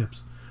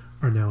relationships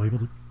are now able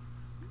to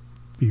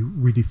be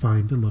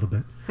redefined a little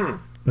bit.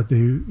 But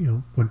they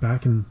went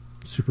back, and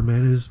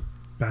Superman is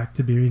back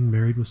to being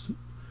married with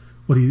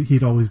what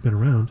he'd always been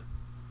around.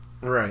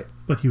 Right.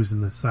 But he was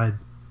in the side.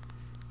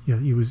 Yeah,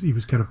 he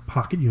was kind of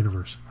pocket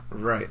universe.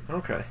 Right.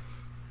 Okay.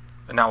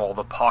 And now all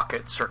the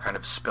pockets are kind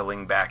of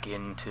spilling back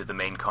into the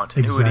main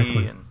continuity.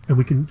 Exactly.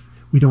 And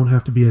we don't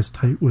have to be as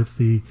tight with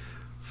the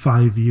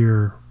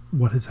 5-year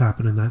what has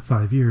happened in that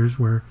 5 years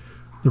where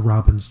the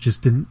Robins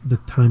just didn't, the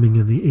timing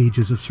and the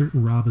ages of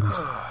certain Robins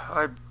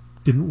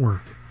didn't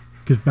work.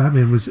 Because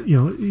Batman was,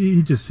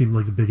 he just seemed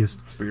like the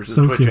biggest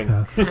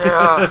sociopath.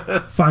 Yeah.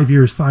 5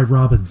 years, 5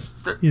 Robins.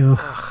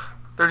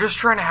 They're just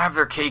trying to have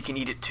their cake and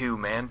eat it too,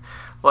 man.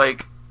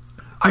 Like,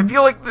 I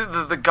feel like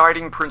the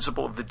guiding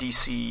principle of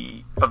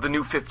the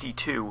New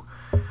 52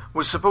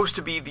 was supposed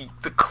to be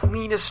the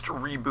cleanest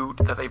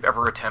reboot that they've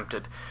ever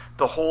attempted.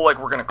 The whole, we're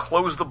going to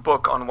close the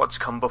book on what's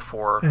come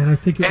before. And I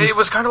think it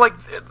was kind of like,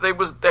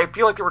 I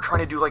feel like they were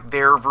trying to do,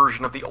 their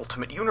version of the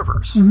Ultimate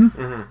Universe.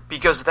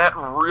 Because that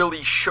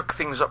really shook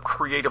things up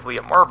creatively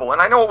at Marvel.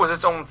 And I know it was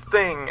its own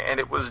thing, and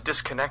it was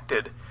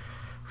disconnected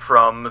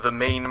from the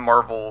main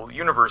Marvel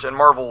universe. And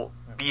Marvel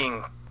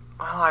being...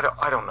 Well,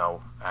 I don't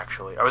know,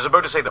 actually. I was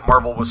about to say that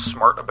Marvel was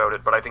smart about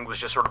it, but I think it was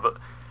just sort of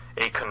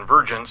a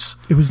convergence.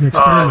 It was an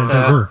experiment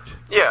that worked.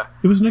 Yeah,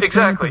 it was an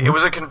experiment. Exactly. It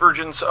was a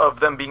convergence of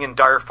them being in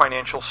dire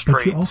financial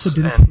straits. But you also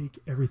didn't take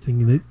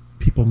everything that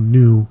people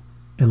knew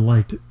and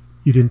liked.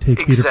 You didn't take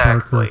Peter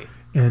Parker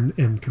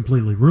and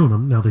completely ruin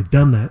him. Now, they've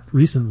done that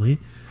recently.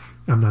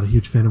 I'm not a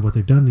huge fan of what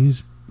they've done.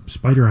 He's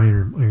Spider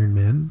Iron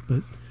Man,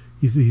 but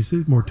he's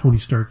more Tony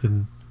Stark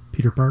than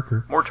Peter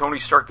Parker. More Tony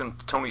Stark than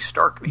Tony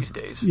Stark these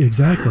days.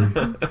 Exactly.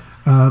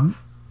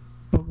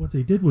 But what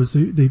they did was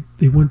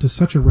they went to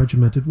such a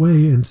regimented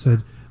way and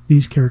said,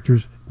 these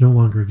characters no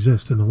longer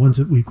exist. And the ones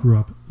that we grew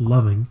up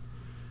loving,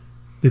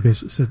 they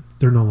basically said,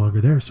 they're no longer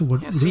there. So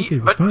what they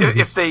would find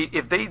if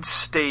they'd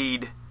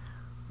stayed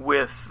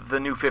with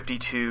the New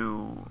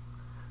 52,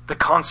 the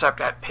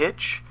concept at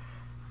pitch,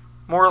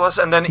 more or less,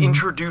 and then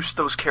introduce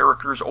those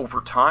characters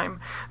over time,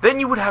 then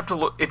you would have to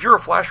look... If you're a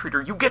Flash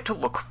reader, you get to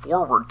look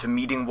forward to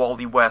meeting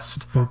Wally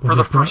West for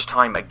the first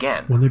time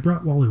again. When they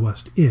brought Wally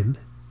West in,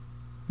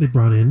 they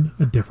brought in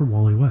a different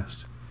Wally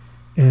West.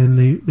 And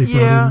they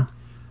brought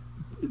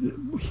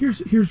in...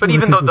 Here's but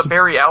even though the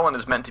Barry Allen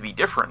is meant to be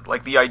different,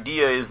 the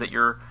idea is that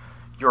you're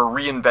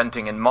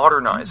reinventing and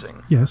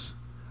modernizing. Yes.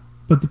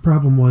 But the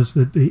problem was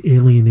that they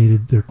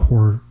alienated their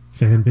core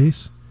fan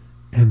base,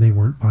 and they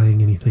weren't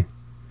buying anything.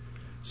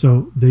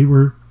 So they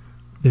were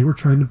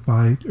trying to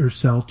buy or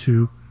sell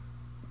to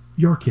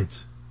your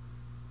kids.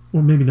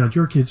 Well, maybe not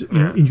your kids,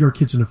 your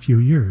kids in a few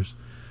years.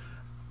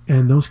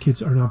 And those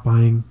kids are not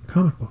buying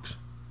comic books.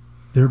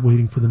 They're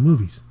waiting for the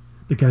movies.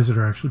 The guys that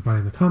are actually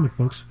buying the comic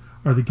books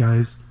are the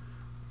guys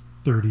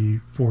 30,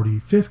 40,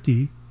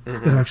 50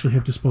 that actually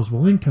have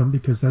disposable income,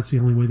 because that's the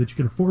only way that you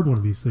can afford one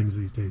of these things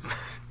these days.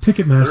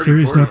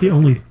 Ticketmaster is not the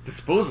only...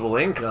 Disposable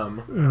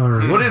income?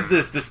 Right. What is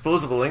this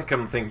disposable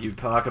income thing you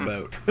talk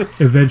about?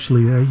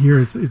 Eventually, I hear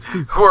it's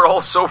Who are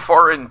all so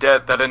far in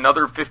debt that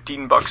another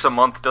 $15 a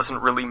month doesn't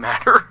really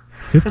matter.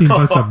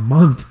 $15 a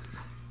month.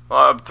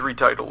 3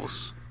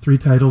 titles. 3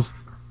 titles,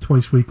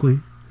 twice weekly.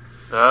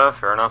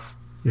 Fair enough.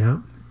 Yeah.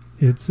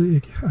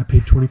 I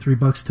paid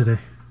 $23 today.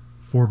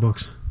 4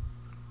 books.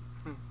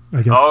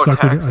 I got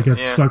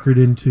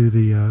suckered into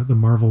the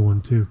Marvel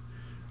one too.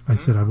 I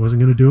said I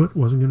wasn't going to do it.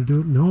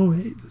 No,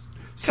 hey,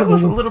 tell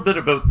us a little bit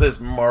about this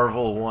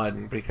Marvel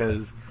one,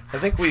 because I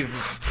think we've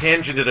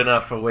tangented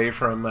enough away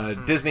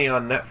from Disney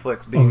on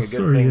Netflix being a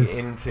good thing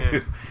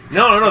into.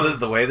 No, this is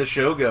the way the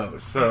show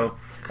goes. So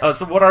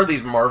what are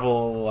these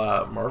Marvel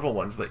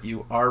ones that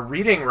you are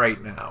reading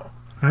right now?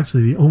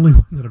 Actually, the only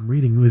one that I'm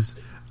reading was,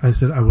 I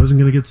said I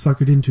wasn't going to get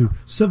suckered into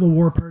Civil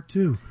War Part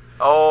 2.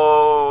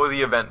 Oh,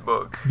 the event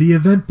book. The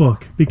event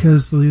book,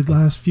 because the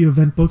last few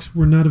event books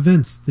were not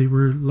events. They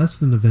were less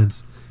than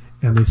events,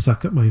 and they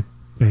sucked up my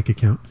bank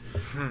account.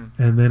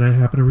 And then I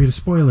happened to read a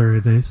spoiler,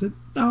 and they said,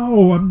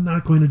 no, I'm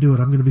not going to do it.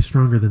 I'm going to be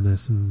stronger than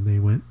this. And they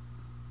went,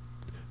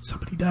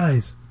 somebody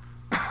dies.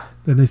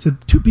 Then they said,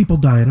 2 people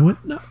die. And I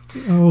went, no,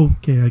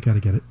 okay, I got to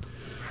get it.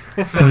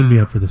 Sign me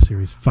up for the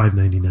series.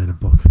 $5.99 a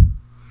book.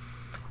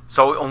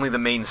 So only the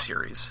main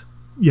series.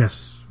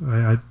 Yes,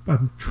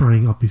 I'm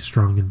trying. I'll be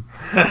strong. And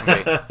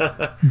Okay.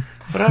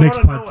 next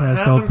podcast,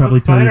 I'll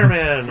probably tell you.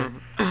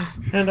 Spider-Man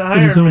and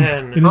Iron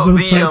Man. In his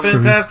own side story.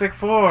 Fantastic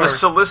Four. The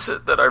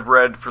solicit that I've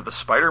read for the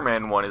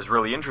Spider-Man one is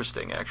really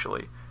interesting,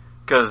 actually,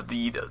 because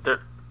the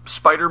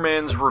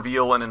Spider-Man's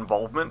reveal and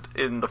involvement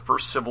in the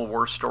first Civil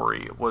War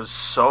story was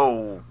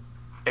so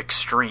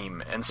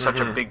extreme and such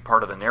a big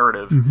part of the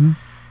narrative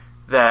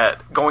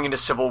that going into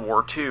Civil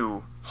War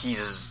 2,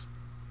 he's,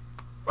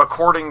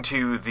 according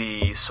to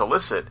the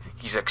solicit,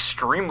 he's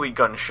extremely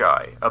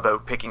gun-shy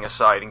about picking a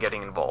side and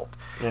getting involved.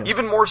 Yeah.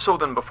 Even more so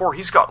than before.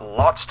 He's got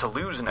lots to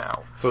lose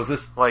now. So is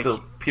this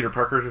still Peter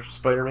Parker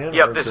Spider-Man?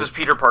 Yep, this is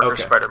Peter Parker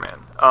Spider-Man.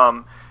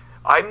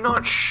 I'm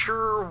not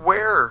sure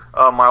where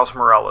Miles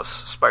Morales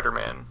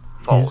Spider-Man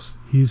falls.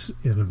 He's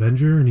an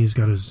Avenger, and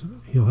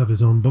he'll have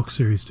his own book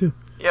series too.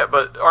 Yeah,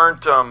 but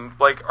aren't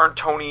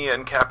Tony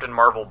and Captain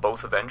Marvel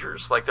both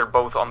Avengers? Like, they're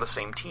both on the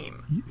same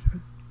team.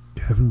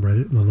 I haven't read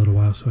it in a little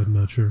while, so I'm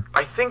not sure.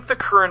 I think the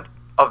current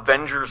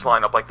Avengers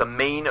lineup, like the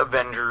main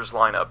Avengers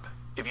lineup,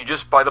 if you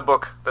just buy the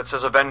book that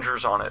says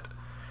Avengers on it,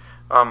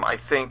 I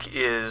think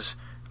is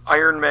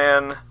Iron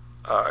Man,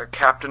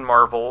 Captain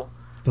Marvel.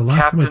 The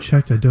last time I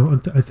checked,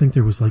 I think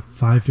there was like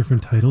 5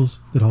 different titles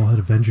that all had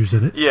Avengers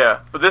in it. Yeah,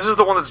 but this is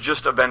the one that's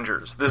just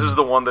Avengers. This is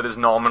the one that is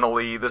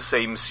nominally the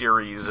same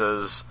series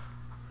as,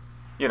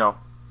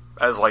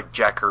 as like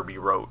Jack Kirby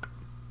wrote.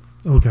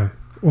 Okay.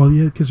 Well,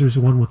 yeah, because there's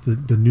one with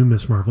the new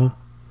Miss Marvel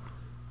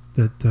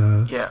that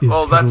is kind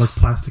of like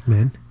Plastic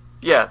Man.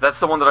 Yeah, that's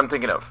the one that I'm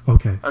thinking of.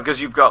 Okay.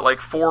 Because you've got like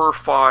 4 or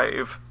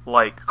 5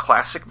 like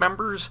classic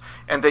members,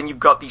 and then you've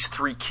got these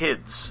 3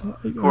 kids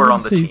who are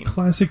on the team.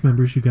 Classic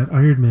members. You got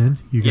Iron Man.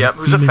 You got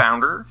who's a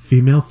founder,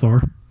 female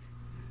Thor,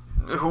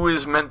 who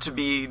is meant to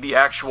be the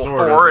actual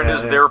Thor and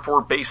is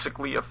therefore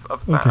basically a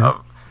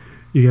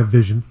you got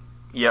Vision.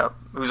 Yeah,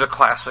 who's a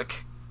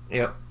classic.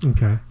 Yep.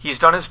 Okay. He's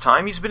done his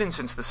time. He's been in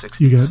since the 60s.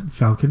 You got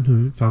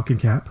Falcon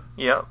Cap.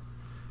 Yep.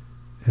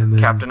 And then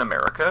Captain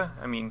America.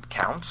 I mean,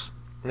 counts.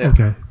 Yeah.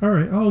 Okay. All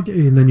right.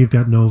 And then you've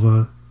got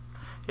Nova.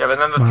 Yeah, but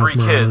then the Miles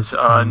 3 Morales, kids: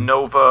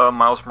 Nova,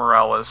 Miles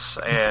Morales,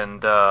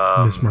 and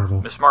Miss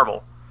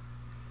Marvel.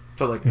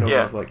 So like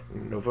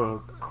Nova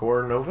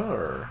Corps Nova,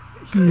 or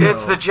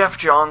it's the Jeff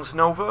Johns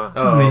Nova.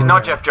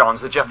 Not Jeff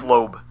Johns, the Jeff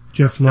Loeb.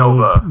 Jeff Loeb,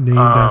 Nova, named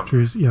after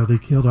his. Yeah, they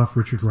killed off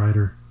Richard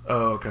Rider.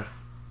 Oh, okay.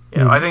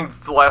 Yeah, I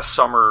think the last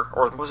summer,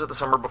 or was it the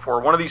summer before?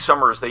 One of these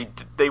summers, they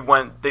did a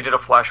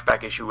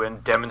flashback issue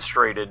and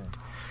demonstrated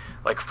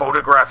like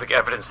photographic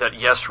evidence that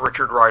yes,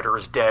 Richard Rider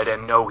is dead,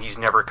 and no, he's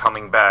never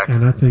coming back.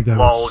 And I think that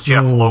was so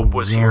Jeff Loeb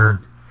was wrong.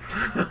 Here.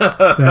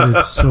 That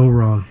is so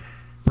wrong.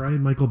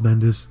 Brian Michael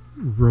Bendis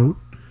wrote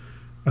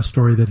a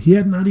story that he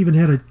had not even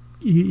had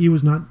he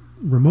was not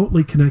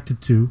remotely connected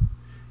to,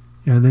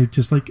 and they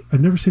just like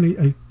I've never seen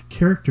a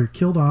character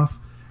killed off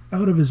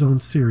out of his own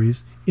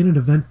series in an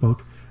event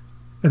book.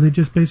 And they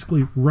just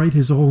basically write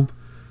his old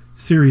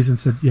series and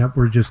said, "Yeah,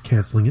 we're just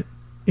canceling it."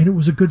 And it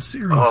was a good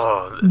series.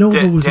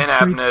 Nova was Dan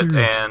a great Abnett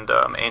series. And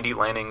Andy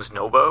Lanning's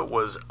Nova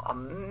was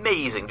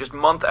amazing. Just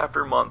month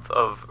after month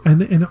of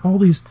and all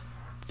these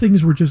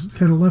things were just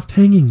kind of left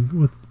hanging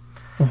with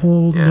a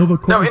whole Nova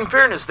course. No, in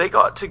fairness, they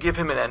got to give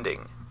him an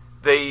ending.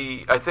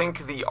 I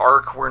think the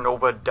arc where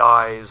Nova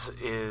dies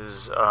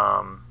is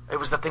it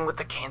was the thing with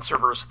the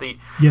Cancerverse.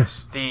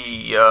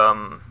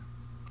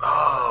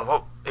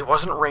 It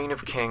wasn't Reign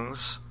of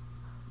Kings.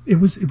 It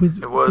was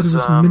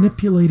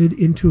manipulated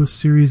into a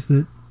series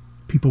that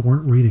people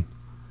weren't reading.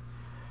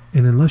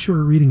 And unless you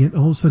were reading it,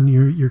 all of a sudden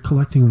you're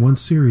collecting one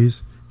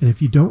series, and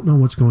if you don't know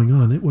what's going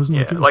on, it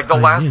wasn't like the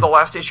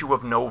last issue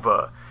of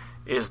Nova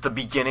is the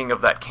beginning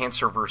of that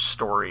Cancerverse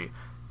story.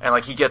 And,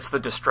 like, he gets the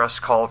distress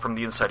call from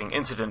the inciting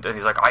incident, and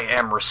he's like, I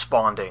am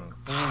responding.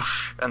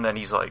 Whoosh, and then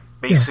he's, like,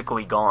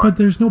 basically gone. But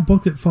there's no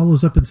book that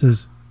follows up and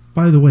says,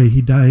 by the way,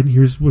 he died.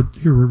 Here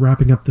we're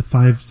wrapping up the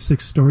 5-6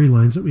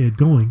 storylines that we had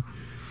going.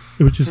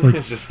 It was just like,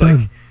 It's just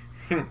done.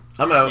 like,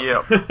 I'm out.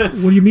 Yeah.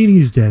 What do you mean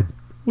he's dead?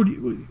 What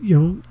do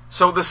you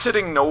So the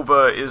Sitting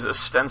Nova is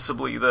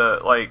ostensibly the,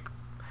 like...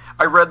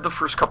 I read the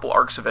first couple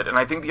arcs of it, and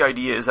I think the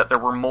idea is that there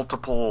were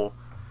multiple...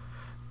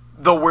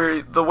 The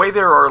way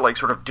there are, like,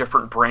 sort of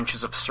different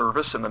branches of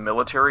service in the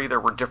military, there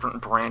were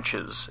different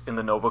branches in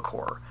the Nova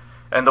Corps.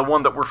 And the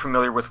one that we're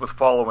familiar with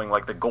following,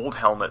 like the gold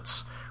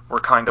helmets, were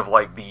kind of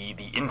like the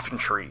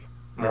infantry,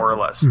 more or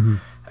less. Mm-hmm.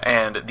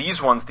 And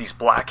these ones, these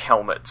black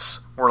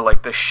helmets, were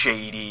like the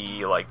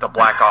shady, like the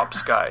Black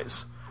Ops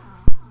guys.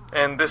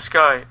 And this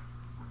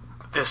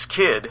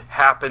kid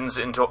happens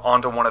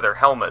onto one of their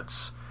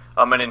helmets,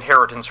 an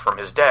inheritance from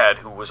his dad,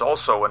 who was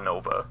also a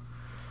Nova.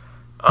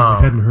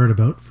 I hadn't heard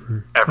about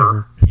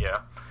Ever. Yeah.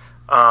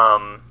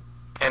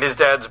 And his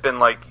dad's been,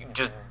 like,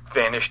 just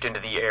vanished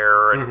into the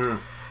air. And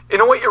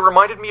in a way, it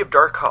reminded me of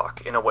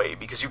Darkhawk, in a way,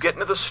 because you get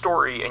into the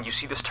story and you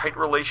see this tight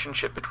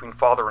relationship between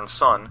father and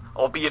son,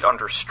 albeit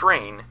under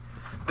strain.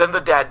 Then the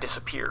dad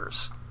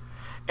disappears.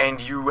 And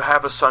you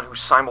have a son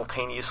who's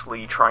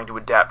simultaneously trying to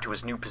adapt to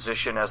his new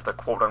position as the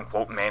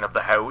quote-unquote man of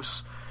the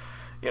house.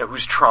 You know,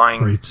 who's trying...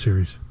 Great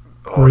series.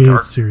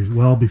 Great series.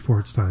 Well before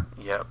its time.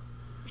 Yep.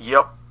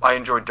 I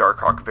enjoyed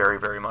Darkhawk very,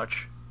 very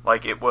much.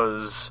 Like, it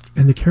was...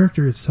 And the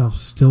character itself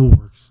still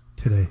works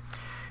today.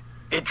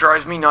 It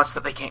drives me nuts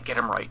that they can't get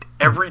him right.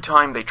 Every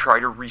time they try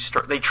to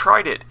restart... They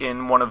tried it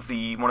in one of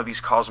these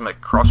cosmic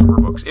crossover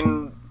books.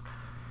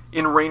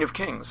 In Reign of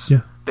Kings.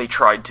 Yeah. They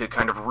tried to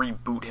kind of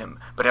reboot him.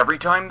 But every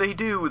time they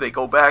do, they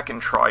go back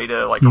and try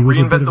to, like,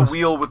 reinvent the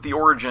wheel with the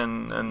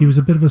origin. And he was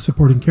a bit of a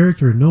supporting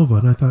character in Nova,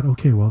 and I thought,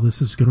 okay, well,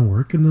 this is going to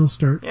work, and they'll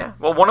start... Yeah.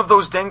 Well, one of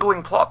those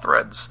dangling plot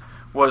threads...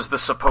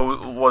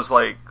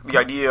 the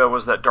idea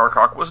was that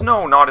Darkhawk was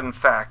not in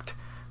fact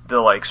the,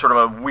 like, sort of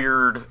a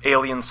weird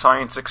alien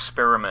science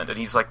experiment, and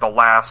he's like the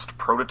last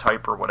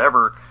prototype or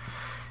whatever.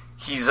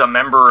 He's a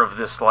member of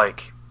this,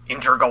 like,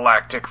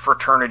 intergalactic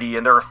fraternity,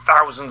 and there are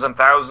thousands and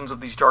thousands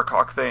of these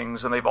Darkhawk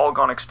things, and they've all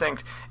gone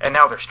extinct, and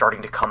now they're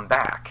starting to come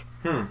back.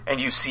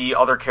 And you see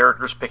other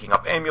characters picking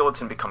up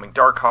amulets and becoming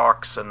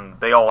Darkhawks, and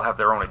they all have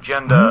their own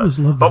agenda. I always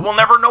loved but we'll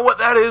never know what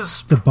that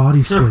is. The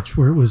body switch,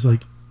 where it was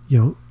like,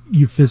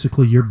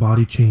 your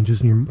body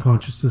changes and your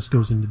consciousness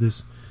goes into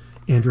this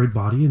android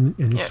body, and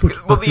you switch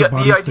back your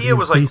body. The idea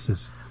was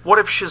stasis. Like, what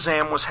if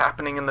Shazam was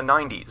happening in the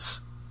 90s?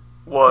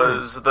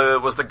 Was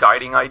the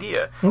guiding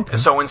idea. Okay.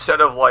 So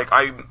instead of, like,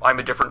 I'm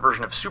a different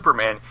version of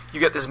Superman, you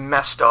get this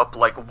messed up,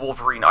 like,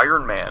 Wolverine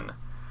Iron Man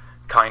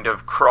kind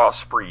of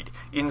crossbreed.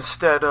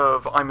 Instead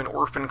of I'm an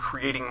orphan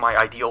creating my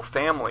ideal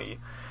family,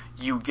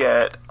 you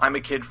get I'm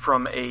a kid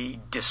from a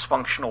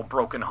dysfunctional,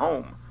 broken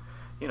home.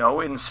 You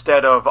know,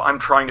 instead of I'm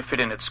trying to fit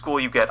in at school,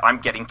 you get I'm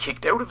getting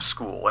kicked out of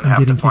school and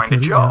have to find a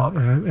job.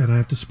 And I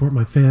have to support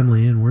my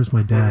family, and where's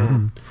my dad?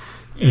 And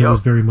it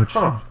was very much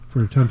for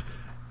the times.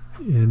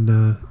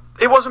 And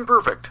it wasn't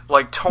perfect.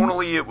 Like,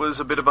 tonally, it was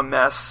a bit of a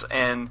mess,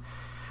 and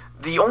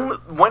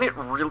when it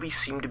really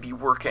seemed to be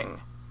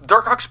working,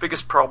 Darkhawk's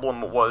biggest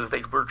problem was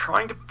they were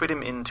trying to fit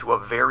him into a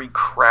very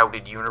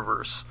crowded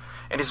universe,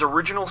 and his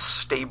original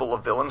stable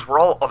of villains were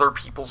all other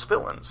people's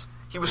villains.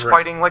 He was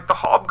fighting, like, the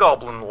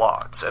Hobgoblin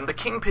lots and the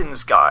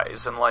Kingpin's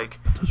guys, and, like...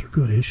 But those are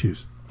good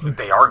issues.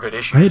 They are good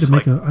issues. I had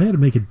to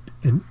make a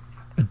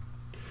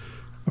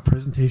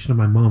presentation to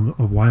my mom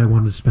of why I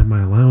wanted to spend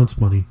my allowance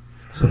money,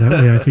 so that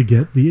way I could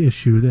get the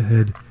issue that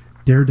had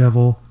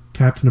Daredevil,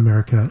 Captain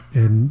America,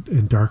 and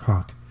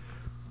Darkhawk.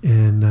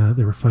 And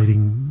they were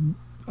fighting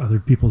other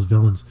people's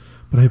villains.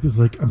 But I was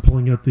like, I'm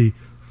pulling out the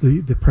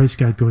price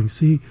guide going,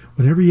 see,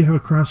 whenever you have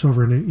a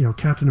crossover and,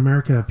 Captain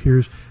America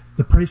appears...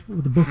 The price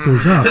of the book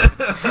goes up.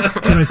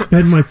 Can I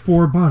spend my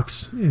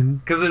 $4?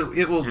 Because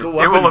it will go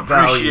up. It will in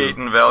appreciate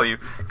value. in value.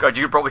 God,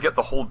 you could probably get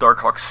the whole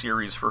Darkhawk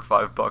series for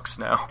 $5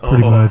 now. Pretty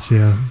much,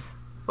 yeah.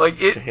 Like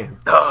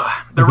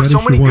there were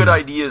so many good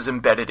ideas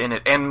embedded in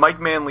it, and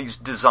Mike Manley's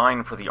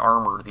design for the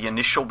armor, the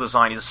initial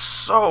design, is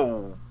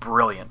so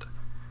brilliant.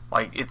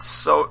 Like, it's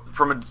so,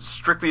 from a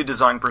strictly a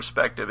design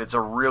perspective, it's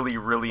a really,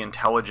 really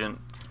intelligent.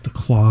 The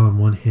claw on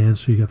one hand,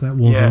 so you got that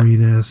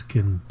Wolverine-esque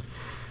and.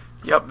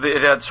 Yep,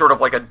 it had sort of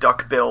like a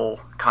duckbill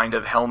kind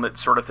of helmet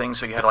sort of thing,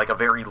 so you had like a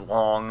very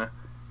long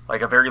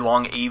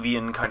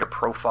avian kind of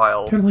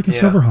profile. Kind of like a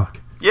Silverhawk.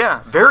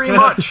 Yeah, very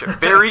much.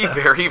 Very,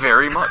 very,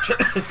 very much.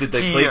 Did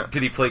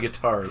he play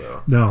guitar,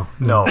 though?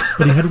 No.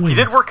 But he had wings. He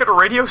did work at a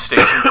radio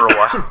station for a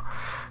while,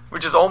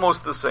 which is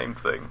almost the same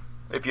thing,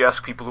 if you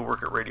ask people who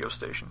work at radio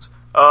stations.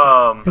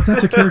 But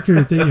that's a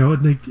character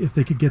that if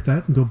they could get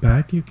that and go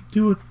back, you could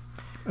do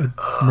a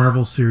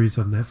Marvel series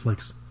on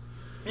Netflix.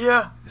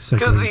 Yeah, because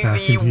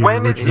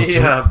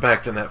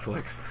back to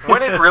Netflix.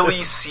 When it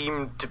really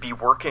seemed to be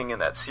working in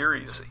that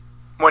series,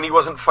 when he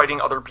wasn't fighting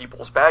other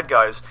people's bad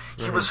guys,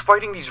 he was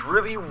fighting these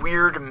really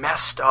weird,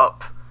 messed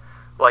up,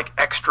 like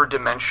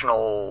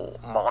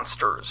extra-dimensional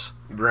monsters.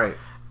 Right.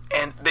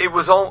 And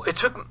it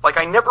took, like,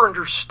 I never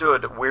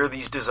understood where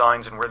these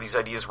designs and where these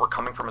ideas were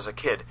coming from as a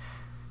kid.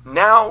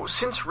 Now,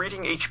 since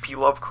reading H.P.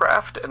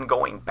 Lovecraft and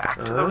going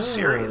back to those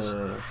series,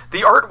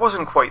 the art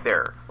wasn't quite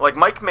there. Like,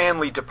 Mike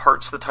Manley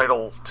departs the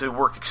title to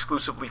work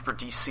exclusively for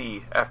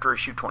DC after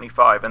issue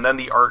 25, and then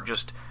the art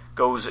just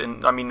goes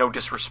in, I mean, no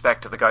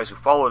disrespect to the guys who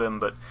followed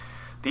him, but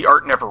the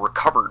art never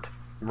recovered.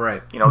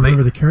 Right. You know,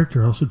 remember the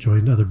character also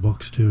joined other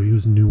books, too. He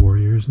was in New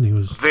Warriors, and he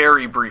was...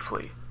 Very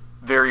briefly.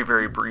 Very,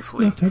 very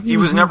briefly. He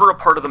was never a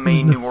part of the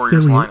main New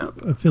Warriors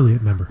lineup.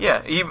 Affiliate member.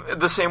 Yeah,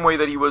 the same way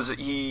that he was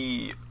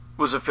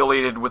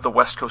affiliated with the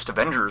West Coast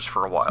Avengers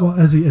for a while. Well,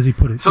 as he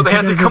put it. So they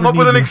had to come up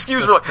with an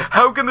excuse. Like,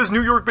 how can this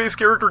New York-based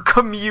character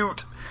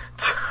commute?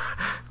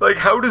 Like,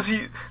 how does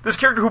he... This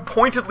character who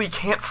pointedly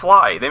can't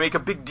fly, they make a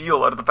big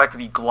deal out of the fact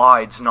that he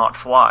glides, not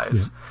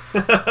flies.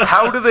 Yeah.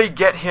 How do they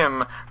get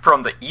him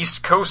from the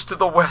East Coast to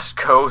the West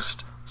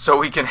Coast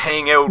so he can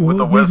hang out with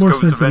the West Coast Avengers? It made more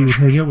sense that he would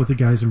hang out with the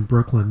guys in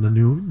Brooklyn, the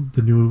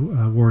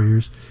new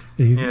Warriors.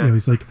 And he's,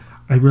 he's like...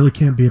 I really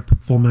can't be a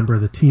full member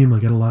of the team. I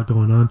got a lot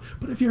going on.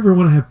 But if you ever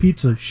want to have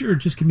pizza, sure,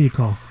 just give me a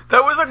call.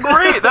 That was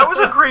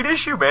a great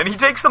issue, man. He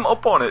takes them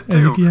up on it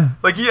too.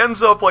 Like he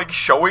ends up like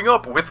showing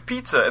up with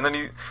pizza, and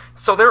then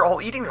so they're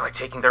all eating. They're like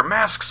taking their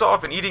masks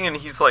off and eating, and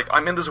he's like,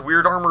 "I'm in this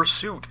weird armor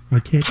suit.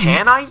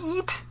 Can I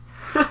eat?"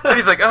 And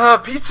he's like,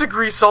 "Pizza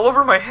grease all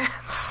over my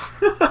hands."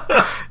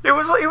 It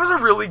was a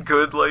really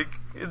good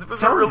it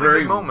was a really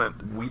good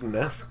moment.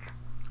 Whedon-esque.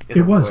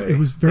 It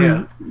was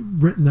very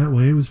written that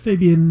way. It was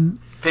Fabian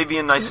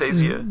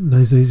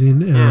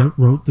Niciasian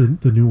wrote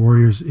the New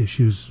Warriors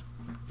issues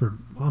for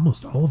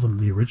almost all of them,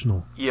 the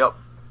original. Yep.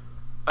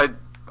 I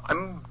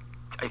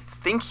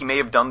think he may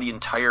have done the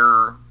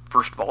entire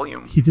first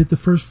volume. He did the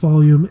first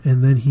volume,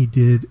 and then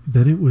it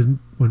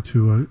went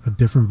to a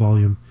different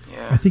volume.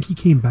 Yeah. I think he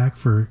came back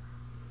for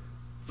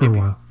a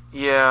while.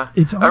 Yeah.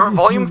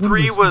 Volume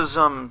 3 was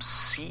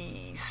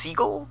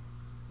Siegel?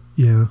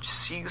 Yeah.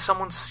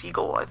 Someone's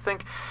Siegel, I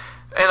think.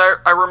 And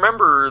I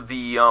remember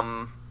the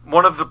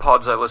one of the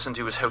pods I listened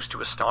to is House to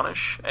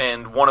Astonish,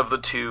 and one of the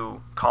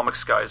two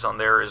comics guys on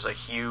there is a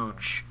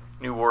huge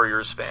New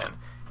Warriors fan.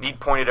 And he'd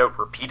pointed out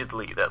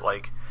repeatedly that,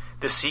 like,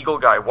 this Siegel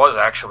guy was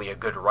actually a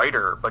good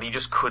writer, but he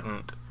just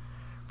couldn't,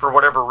 for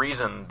whatever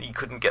reason, he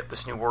couldn't get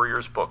this New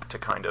Warriors book to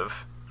kind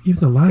of... Even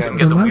the last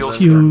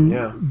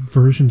few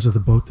versions of the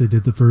book, they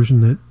did the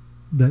version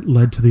that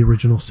led to the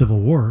original Civil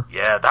War.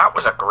 Yeah, that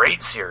was a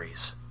great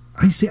series.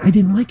 I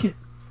didn't like it.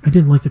 I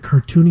didn't like the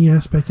cartoony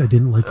aspect. I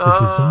didn't like the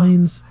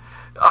designs.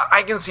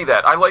 I can see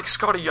that. I like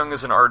Scotty Young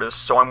as an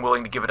artist, so I'm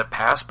willing to give it a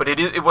pass, but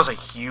it was a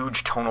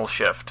huge tonal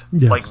shift,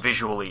 like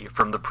visually,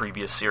 from the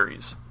previous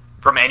series.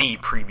 From any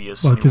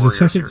previous New Warriors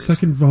series. Because the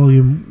second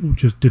volume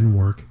just didn't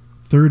work.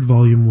 Third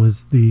volume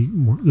was the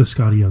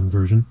Scotty Young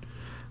version.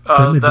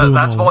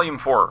 That's volume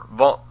 4.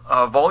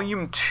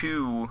 Volume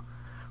 2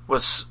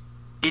 was...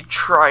 It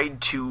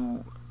tried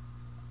to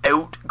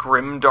out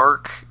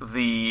grimdark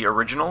the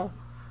original.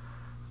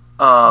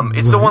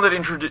 It's the one that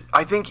introduced...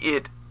 I think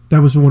it...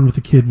 That was the one with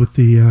the kid with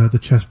the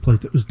chest plate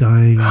that was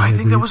dying. I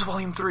think that was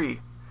volume 3.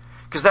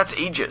 Because that's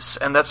Aegis,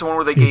 and that's the one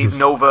where they gave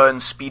Nova and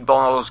Speedball and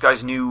all those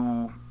guys a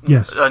new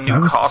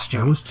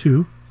costume. That was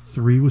 2.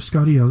 3 was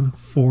Scotty Young.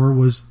 4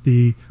 was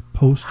the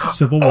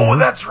post-Civil War. Oh,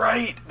 that's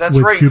right.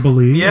 With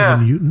Jubilee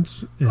and the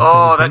mutants.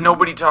 That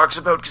nobody talks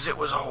about because it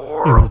was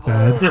horrible.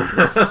 It was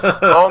bad.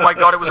 Oh my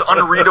god, it was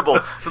unreadable.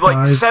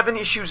 Like 7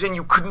 issues in,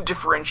 you couldn't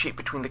differentiate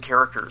between the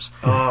characters.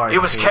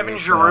 It was Kevin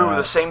Giroux,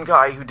 the same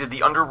guy who did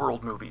the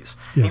Underworld movies.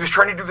 Yes. He was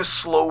trying to do the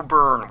slow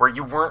burn where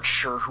you weren't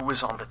sure who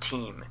was on the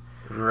team.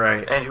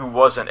 Right. And who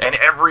wasn't. And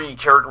every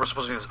character was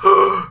supposed to be this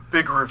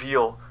big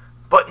reveal.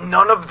 But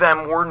none of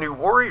them were New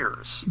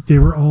Warriors. They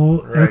were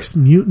all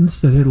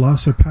ex-mutants that had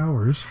lost their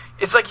powers.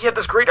 It's like he had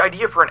this great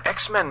idea for an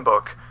X-Men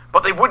book,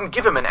 but they wouldn't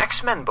give him an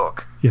X-Men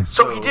book. Yes.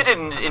 So he did it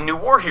in New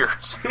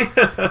Warriors.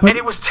 And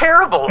it was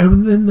terrible.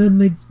 And then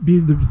they'd be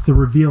the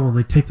reveal, and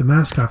they'd take the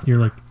mask off, and you're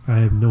like, I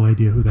have no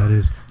idea who that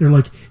is. They're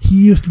like,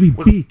 he used to be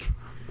Beak.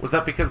 Was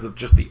that because of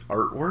just the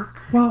artwork?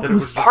 Well, it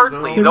was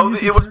partly. No,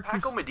 it was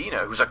Paco Medina,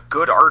 who's a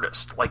good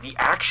artist. Like, the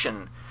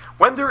action,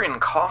 when they're in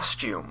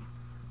costume...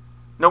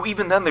 No,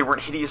 even then they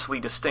weren't hideously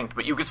distinct,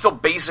 but you could still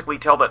basically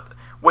tell that,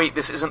 wait,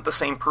 this isn't the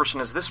same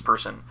person as this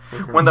person.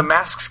 Mm-hmm. When the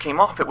masks came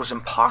off, it was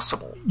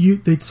impossible.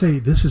 They'd say,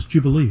 this is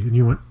Jubilee, and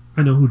you went,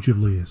 I know who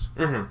Jubilee is.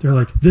 Mm-hmm. They're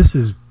like,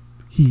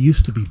 he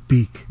used to be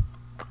Beak.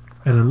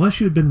 And unless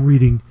you had been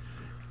reading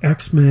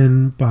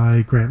X-Men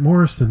by Grant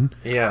Morrison...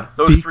 Yeah.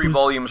 Those Beak 3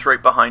 volumes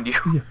right behind you.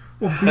 Yeah.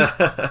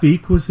 Well,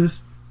 Beak was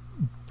this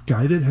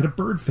guy that had a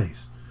bird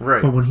face.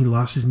 Right. But when he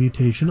lost his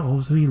mutation, all of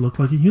a sudden he looked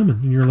like a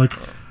human. And you're like...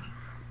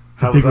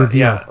 How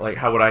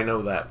would I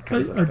know that?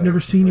 I've never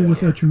seen you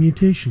without your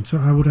mutation, so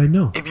how would I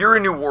know? If you're a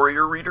New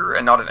Warrior reader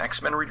and not an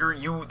X-Men reader,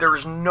 there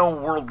is no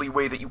worldly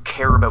way that you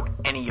care about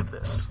any of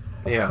this.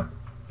 Yeah.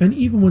 And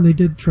even when they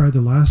did try the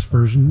last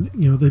version,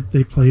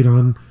 they played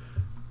on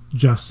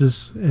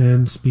Justice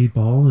and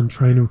Speedball and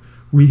trying to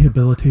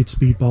rehabilitate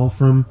Speedball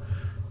from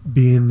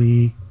being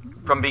the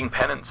from being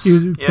Penance. He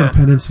was from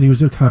Penance, and he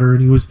was a cutter,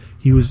 and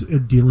he was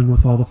dealing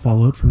with all the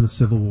fallout from the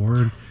Civil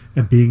War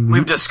and being.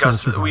 We've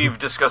discussed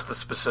the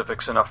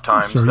specifics enough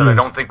times that I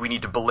don't think we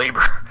need to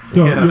belabor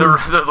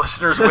the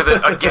listeners with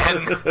it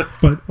again.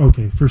 But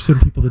okay, for some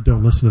people that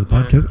don't listen to the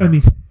podcast, I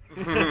mean.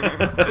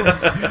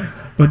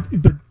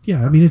 but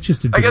yeah, I mean, it's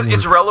just. I guess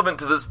it's relevant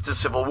to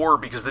Civil War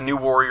because the New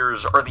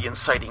Warriors are the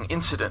inciting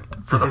incident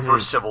for the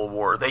first Civil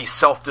War. They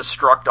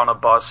self-destruct on a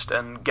bust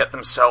and get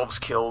themselves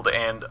killed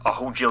and a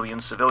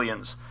hojillion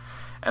civilians,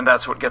 and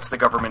that's what gets the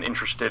government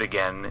interested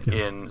again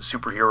in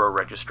superhero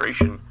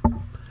registration,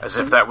 as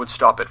if that would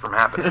stop it from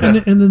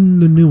happening. And then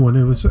the new one,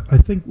 it was. I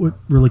think what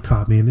really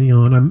caught me,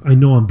 and I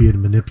know I'm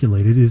being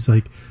manipulated, is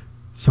like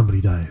somebody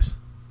dies.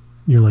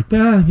 And you're like,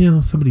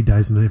 somebody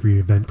dies in every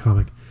event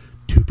comic.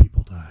 2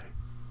 people die.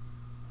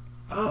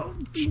 Oh,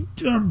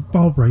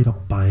 all right, I'll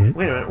buy it.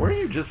 Wait a minute, weren't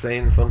you just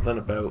saying something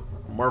about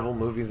Marvel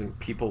movies and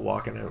people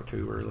walking out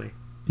too early?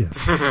 Yes.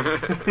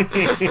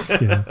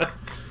 Yeah.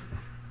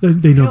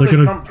 They know they're going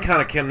to some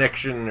kind of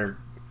connection or.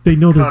 They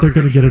know that they're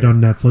going to get it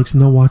on Netflix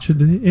and they'll watch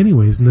it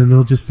anyways, and then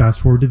they'll just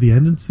fast forward to the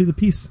end and see the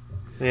piece.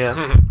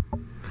 Yeah.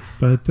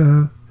 But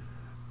I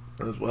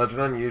was watching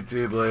on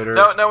YouTube later.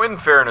 Now, in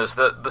fairness,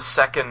 the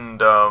second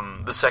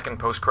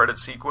post-credit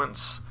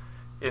sequence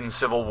in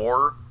Civil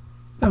War,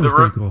 that was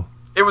pretty cool.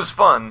 It was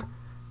fun,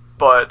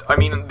 but I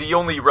mean, the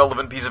only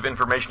relevant piece of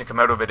information to come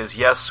out of it is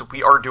yes,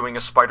 we are doing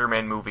a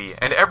Spider-Man movie,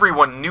 and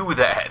everyone knew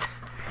that.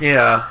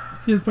 Yeah.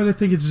 Yes, but I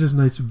think it's just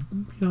nice,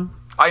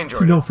 I enjoy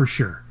to know for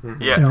sure.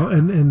 Mm-hmm. Yeah.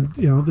 And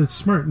that's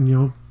smart,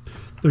 and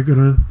they're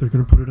gonna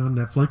put it on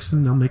Netflix,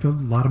 and they'll make a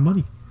lot of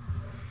money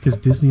because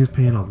Disney is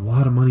paying a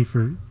lot of money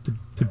to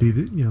be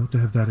to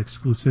have that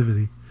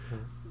exclusivity.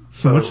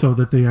 So much so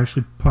that they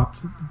actually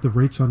popped the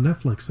rates on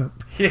Netflix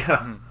up. Yeah.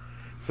 Mm-hmm.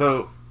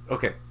 So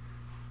okay.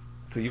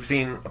 So you've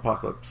seen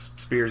Apocalypse.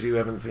 Spears, you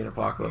haven't seen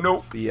Apocalypse.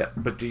 Nope. Yet,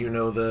 but do you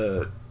know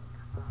the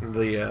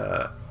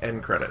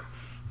end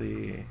credits?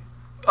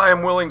 I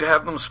am willing to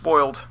have them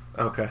spoiled.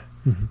 Okay.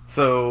 Mm-hmm.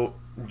 So,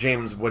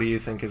 James, what do you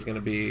think is going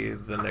to be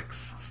the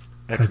next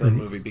X-Men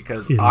movie?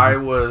 Because I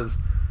was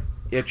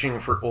itching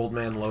for Old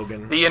Man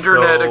Logan. The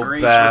internet so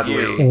agrees badly.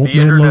 with you. Old the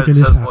Man internet Logan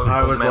says is happening.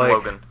 I was like,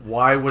 Logan.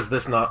 why was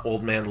this not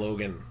Old Man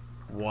Logan?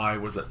 Why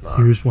was it not?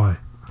 Here's why.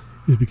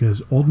 Is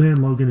because Old Man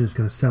Logan is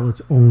going to sell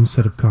its own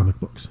set of comic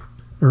books.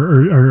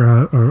 Or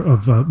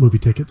of movie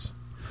tickets.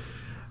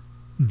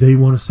 They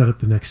want to set up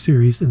the next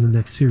series, and the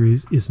next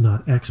series is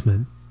not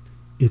X-Men.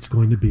 It's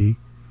going to be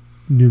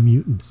New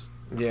Mutants.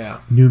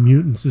 Yeah. New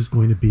Mutants is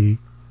going to be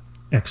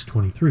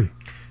X-23.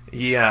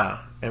 Yeah,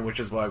 and which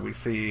is why we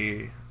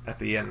see at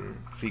the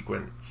end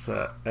sequence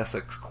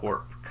Essex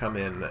Corp come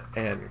in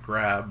and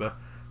grab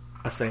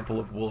a sample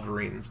of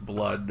Wolverine's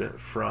blood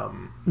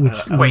from...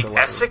 Wait,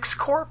 Essex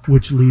Corp?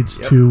 Which leads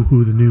to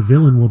who the new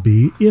villain will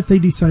be if they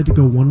decide to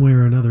go one way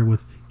or another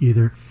with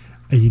either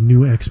a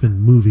new X-Men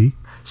movie.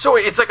 So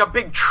it's like a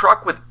big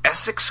truck with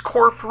Essex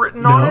Corp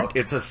written on it?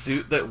 It's a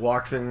suit that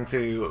walks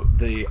into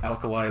the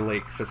Alkali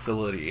Lake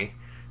facility,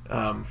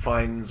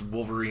 finds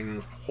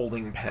Wolverine's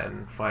holding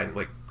pen,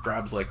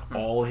 grabs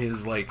all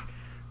his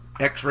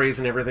X-rays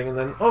and everything, and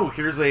then,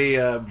 here's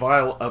a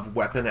vial of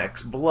Weapon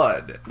X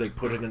blood. They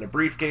put it in a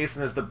briefcase,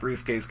 and as the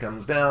briefcase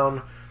comes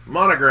down,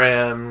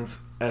 monogrammed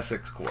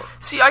Essex Corp.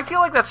 See, I feel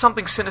like that's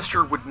something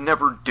Sinister would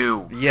never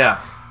do. Yeah.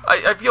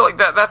 I feel like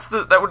that's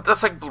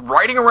like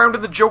riding around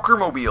in the Joker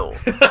mobile.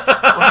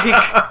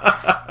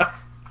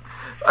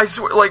 I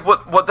swear,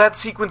 what that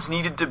sequence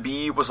needed to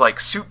be was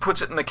suit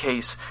puts it in the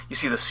case, you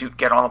see the suit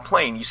get on a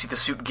plane, you see the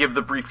suit give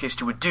the briefcase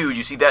to a dude,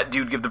 you see that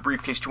dude give the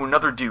briefcase to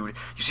another dude,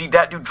 you see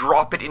that dude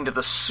drop it into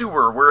the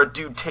sewer where a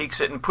dude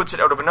takes it and puts it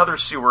out of another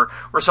sewer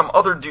where some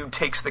other dude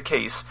takes the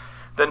case,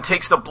 then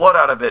takes the blood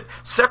out of it,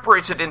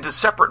 separates it into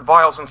separate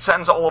vials and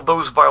sends all of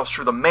those vials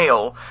through the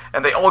mail,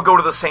 and they all go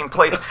to the same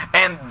place,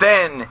 and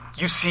then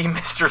you see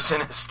Mr.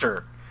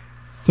 Sinister.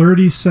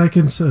 30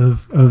 seconds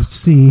of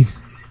scene.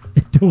 I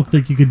don't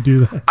think you could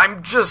do that.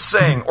 I'm just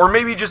saying. Or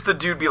maybe just the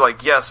dude be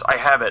like, yes, I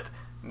have it.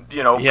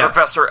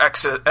 Professor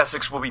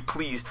Essex will be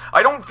pleased.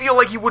 I don't feel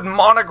like he would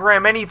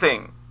monogram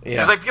anything.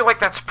 Because I feel like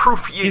that's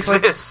proof he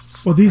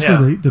exists. These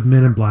were the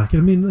Men in Black. I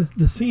mean,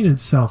 the scene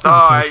itself.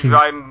 I'm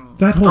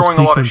throwing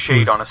a lot of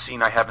shade on a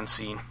scene I haven't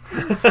seen.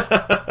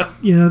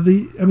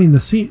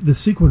 The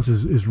sequence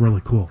is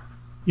really cool.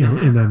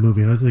 In that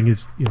movie, and I think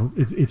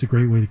it's a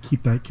great way to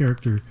keep that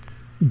character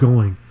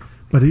going.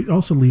 But it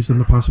also leaves them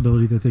the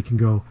possibility that they can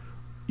go,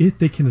 if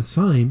they can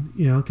assign,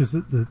 because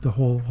the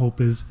whole hope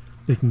is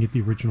they can get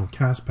the original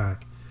cast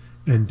back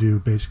and do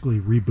basically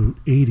reboot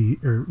 80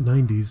 or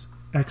 90s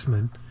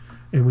X-Men,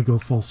 and we go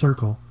full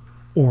circle.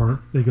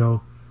 Or they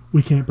go,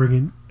 we can't bring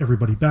in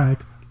everybody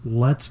back,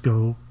 let's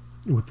go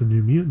with the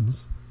New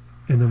Mutants,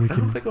 and then we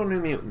can... I hope they go New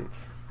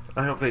Mutants.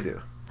 I hope they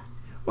do.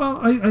 Well,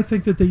 I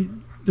think that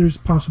there's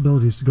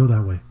possibilities to go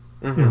that way.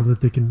 Mm-hmm.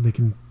 That they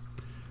can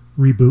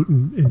reboot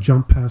and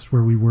jump past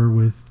where we were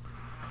with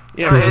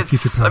Future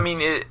Past. I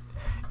mean,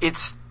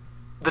 it's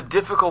the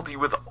difficulty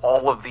with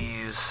all of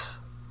these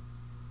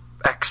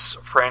X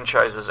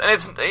franchises, and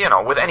it's,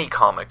 with any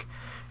comic,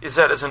 is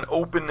that as an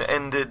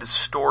open-ended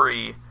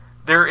story,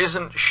 there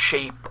isn't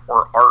shape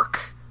or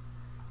arc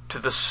to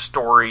the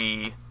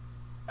story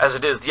as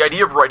it is. The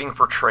idea of writing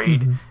for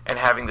trade and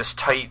having this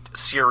tight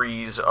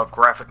series of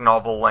graphic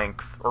novel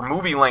length or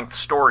movie length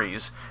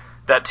stories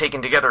that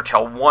taken together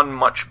tell one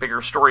much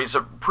bigger story is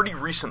a pretty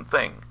recent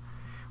thing.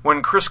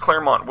 When Chris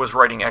Claremont was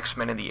writing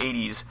X-Men in the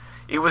 80s,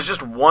 it was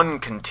just one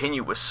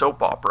continuous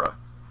soap opera.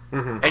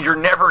 And you're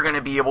never going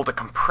to be able to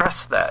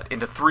compress that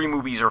into 3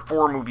 movies or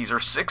 4 movies or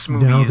 6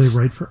 movies. Now they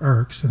write for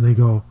arcs and they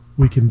go,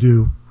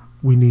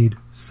 we need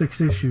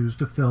 6 issues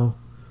to fill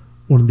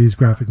one of these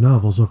graphic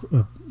novels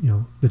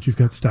that you've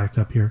got stacked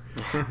up here,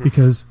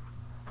 because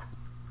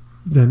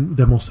then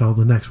we'll sell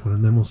the next one,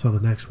 and then we'll sell the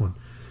next one.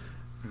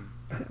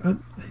 I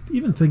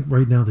even think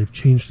right now they've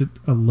changed it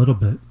a little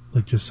bit,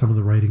 like just some of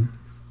the writing.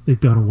 They've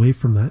gone away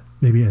from that,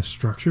 maybe as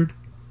structured,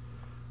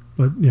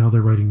 but now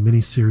they're writing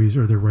miniseries,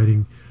 or they're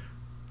writing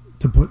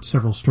to put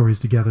several stories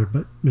together,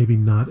 but maybe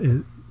not,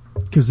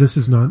 because this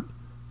is not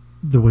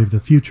the way of the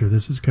future.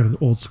 This is kind of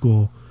the old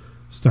school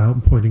style.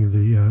 I'm pointing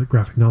the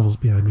graphic novels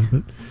behind me,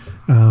 but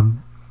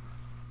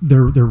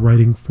they're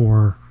writing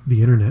for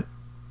the internet,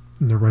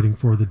 and they're writing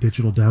for the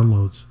digital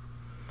downloads.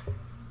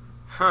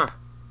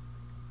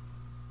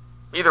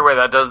 Either way,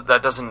 that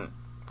doesn't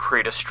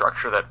create a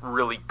structure that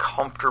really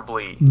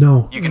comfortably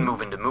you can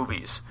move into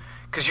movies,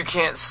 because you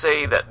can't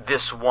say that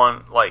this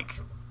one,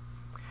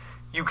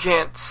 you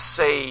can't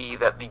say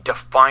that the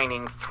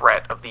defining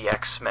threat of the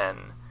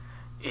X-Men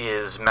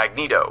is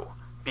Magneto,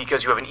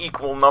 because you have an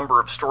equal number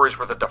of stories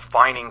where the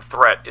defining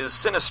threat is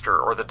Sinister,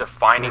 or the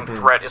defining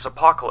threat is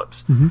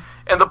Apocalypse.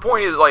 And the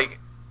point is,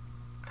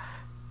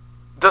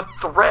 the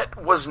threat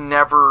was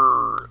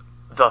never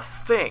the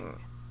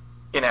thing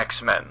in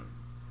X-Men.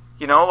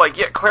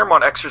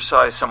 Claremont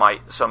exercised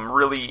some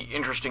really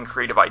interesting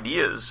creative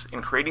ideas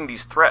in creating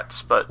these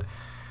threats, but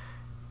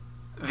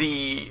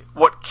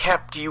what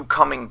kept you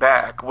coming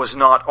back was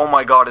not, oh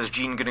my god, is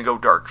Jean going to go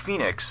Dark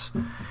Phoenix?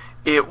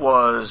 It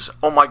was,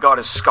 oh my god,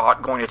 is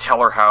Scott going to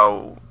tell her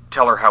how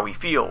he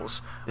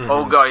feels?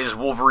 Oh god, is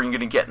Wolverine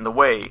going to get in the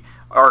way?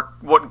 Or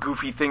what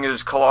goofy thing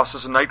is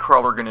Colossus and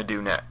Nightcrawler going to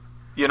do next?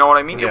 You know what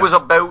I mean? Yeah. It was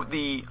about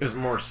it was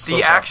more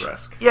the action.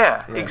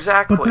 Yeah,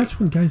 exactly. But that's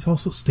when guys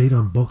also stayed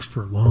on books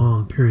for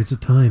long periods of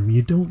time.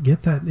 You don't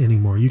get that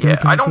anymore.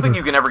 I don't think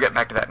you can ever get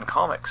back to that in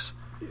comics.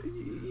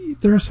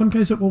 There are some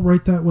guys that will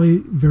write that way,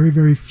 very,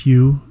 very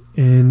few,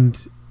 and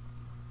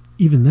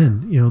even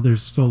then,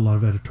 there's still a lot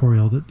of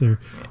editorial that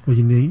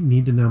you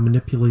need to now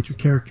manipulate your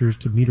characters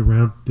to meet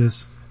around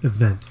this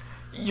event.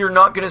 You're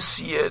not going to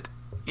see it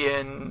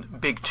in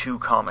Big 2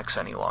 comics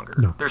any longer.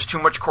 No. There's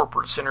too much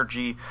corporate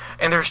synergy,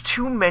 and there's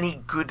too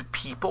many good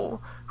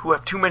people who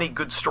have too many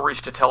good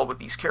stories to tell with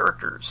these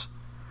characters.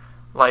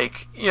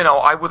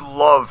 I would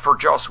love for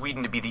Joss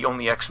Whedon to be the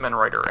only X-Men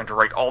writer and to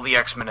write all the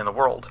X-Men in the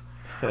world.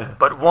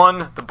 But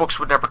 1, the books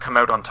would never come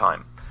out on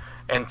time.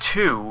 And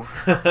 2,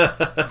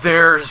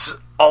 there's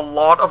a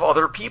lot of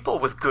other people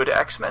with good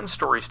X-Men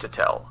stories to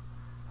tell.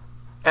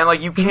 And,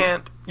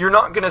 you're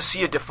not going to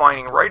see a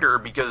defining writer,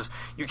 because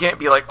you can't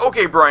be like,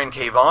 okay, Brian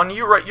K. Vaughan,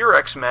 you write your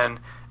X-Men,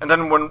 and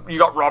then when you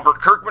got Robert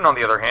Kirkman on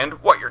the other hand,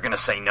 you're going to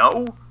say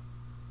no?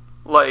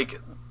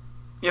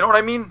 You know what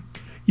I mean?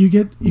 You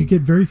get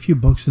very few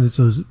books, and it's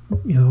those,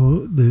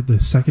 the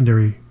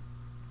secondary,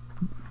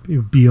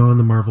 beyond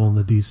the Marvel and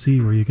the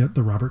DC, where you get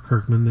the Robert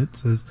Kirkman that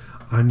says,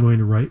 I'm going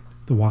to write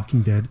The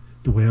Walking Dead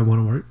the way I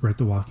want to write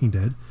The Walking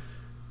Dead.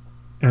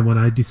 And when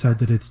I decide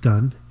that it's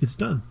done, it's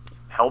done.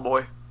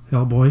 Hellboy,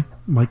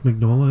 Mike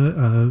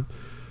Mignola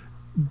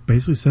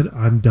basically said,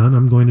 I'm done.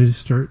 I'm going to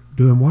start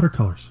doing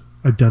watercolors.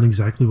 I've done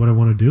exactly what I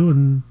want to do,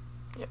 and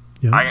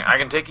I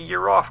can take a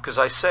year off, because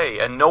I say,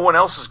 and no one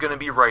else is going to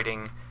be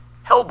writing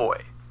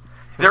Hellboy.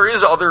 There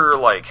is other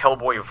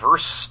Hellboy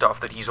verse stuff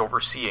that he's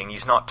overseeing.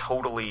 He's not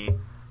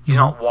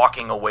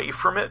walking away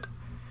from it,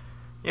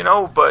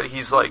 but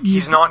he's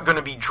not going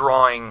to be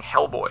drawing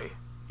Hellboy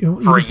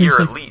for a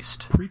year at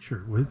least.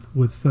 Preacher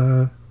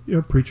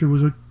Preacher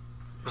was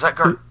that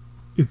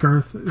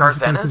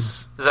Garth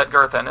Ennis? Is that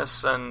Garth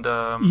Ennis? And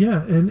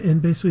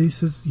and basically he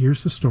says,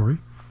 here's the story.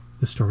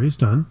 The story is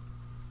done,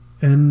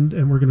 and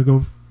we're going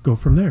to go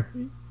from there.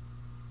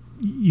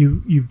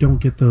 You don't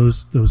get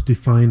those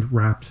defined,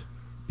 wrapped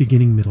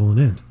beginning, middle, and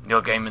end.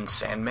 Neil Gaiman's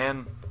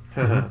Sandman.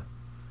 The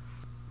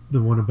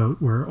one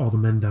about where all the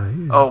men die.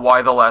 Oh,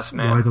 Why the Last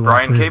Man?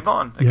 Brian K.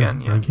 Vaughan again.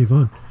 Yeah, Brian K.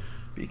 Vaughan.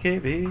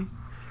 BKV.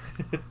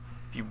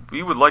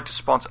 We would like to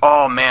sponsor.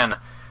 Oh man.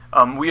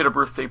 We had a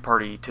birthday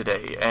party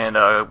today, and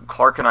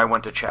Clark and I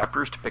went to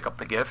Chapters to pick up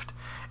the gift,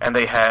 and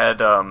they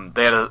had a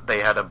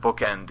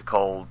bookend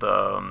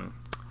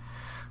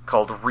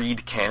called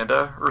Read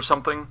Canada or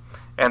something,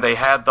 and they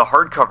had the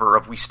hardcover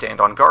of We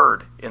Stand on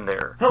Guard in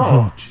there.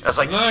 Oh, I was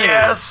like,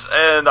 yes,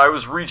 and I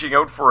was reaching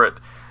out for it,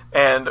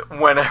 and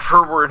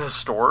whenever we're in a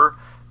store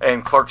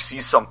and Clark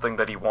sees something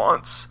that he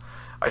wants,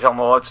 I tell him,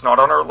 well, it's not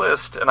on our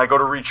list, and I go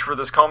to reach for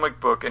this comic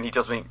book, and he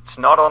tells me, it's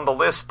not on the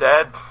list,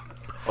 Dad.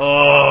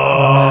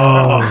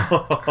 Oh.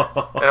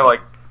 And I'm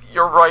like,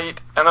 you're right.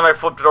 And then I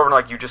flipped it over and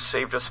like, you just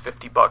saved us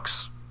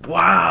 $50.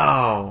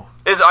 Wow.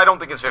 I don't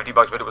think it's $50,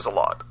 but it was a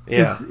lot.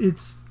 Yeah.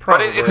 It's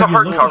But it's a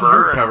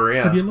hardcover. Hardcover,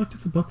 yeah. Have you looked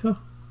at the book though?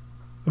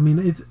 I mean,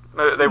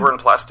 They were in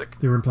plastic.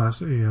 they were in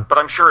plastic. Yeah. But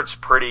I'm sure it's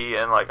pretty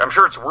and like I'm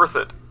sure it's worth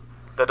it.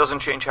 That doesn't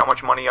change how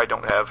much money I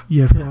don't have.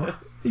 Yeah. Well,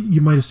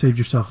 you might have saved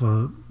yourself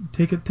a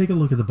take a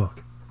look at the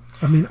book.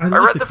 I mean, I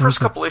read the first concept.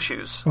 couple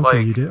issues. Okay,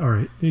 like, you did. All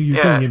right, you're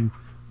Yeah. going in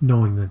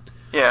knowing that.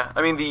 Yeah,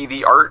 I mean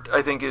the art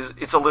I think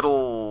it's a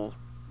little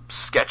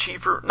sketchy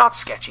not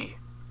sketchy.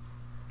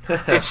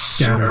 It's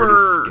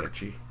super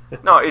sketchy.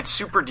 No, it's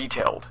super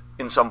detailed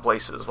in some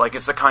places. Like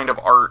it's the kind of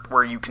art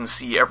where you can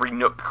see every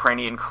nook,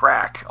 cranny, and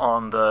crack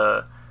on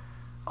the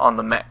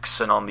mechs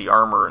and on the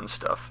armor and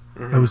stuff.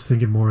 I was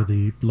thinking more of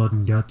the blood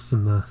and guts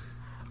and the.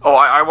 Oh,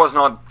 I was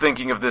not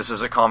thinking of this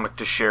as a comic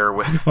to share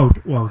with. Oh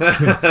well,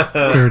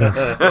 fair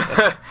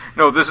enough.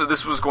 No,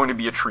 this was going to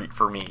be a treat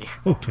for me.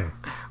 Okay.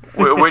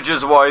 Which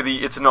is why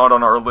the it's not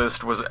on our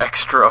list was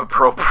extra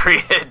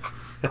appropriate.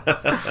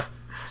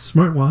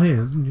 Smart. Well, hey,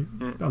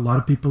 a lot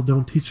of people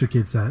don't teach their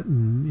kids that,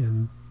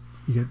 and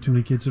you get too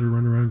many kids that are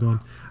running around going,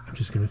 "I'm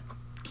just going to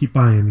keep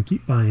buying and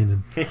keep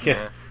buying." And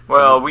Yeah.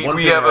 Well, One we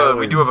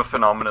thing do have a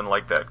phenomenon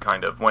like that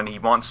kind of. When he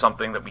wants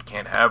something that we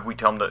can't have, we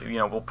tell him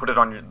to we'll put it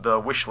on the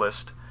wish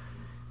list.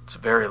 It's a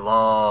very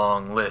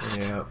long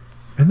list. Yeah.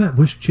 and that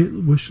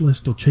wish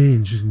list will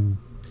change. And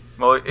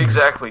Well,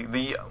 exactly.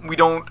 We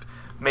don't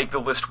make the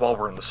list while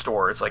we're in the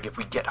store. It's like if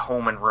we get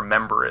home and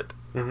remember it,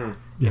 Mm-hmm.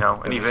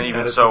 and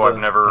even so, I've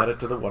never add it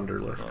to the wonder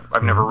list.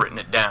 I've never written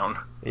it down.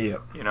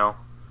 Yep.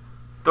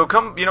 Though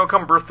come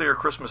birthday or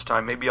Christmas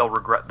time, maybe I'll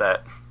regret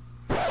that.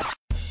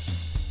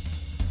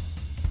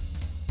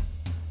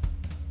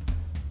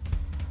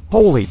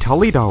 Holy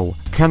Toledo,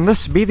 can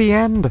this be the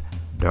end?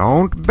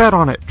 Don't bet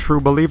on it, true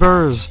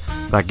believers.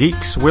 The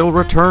Geeks will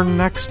return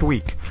next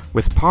week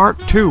with Part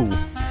 2,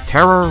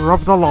 Terror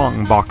of the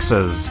Long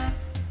Boxes.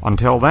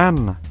 Until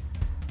then,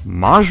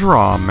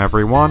 Majram,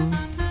 everyone.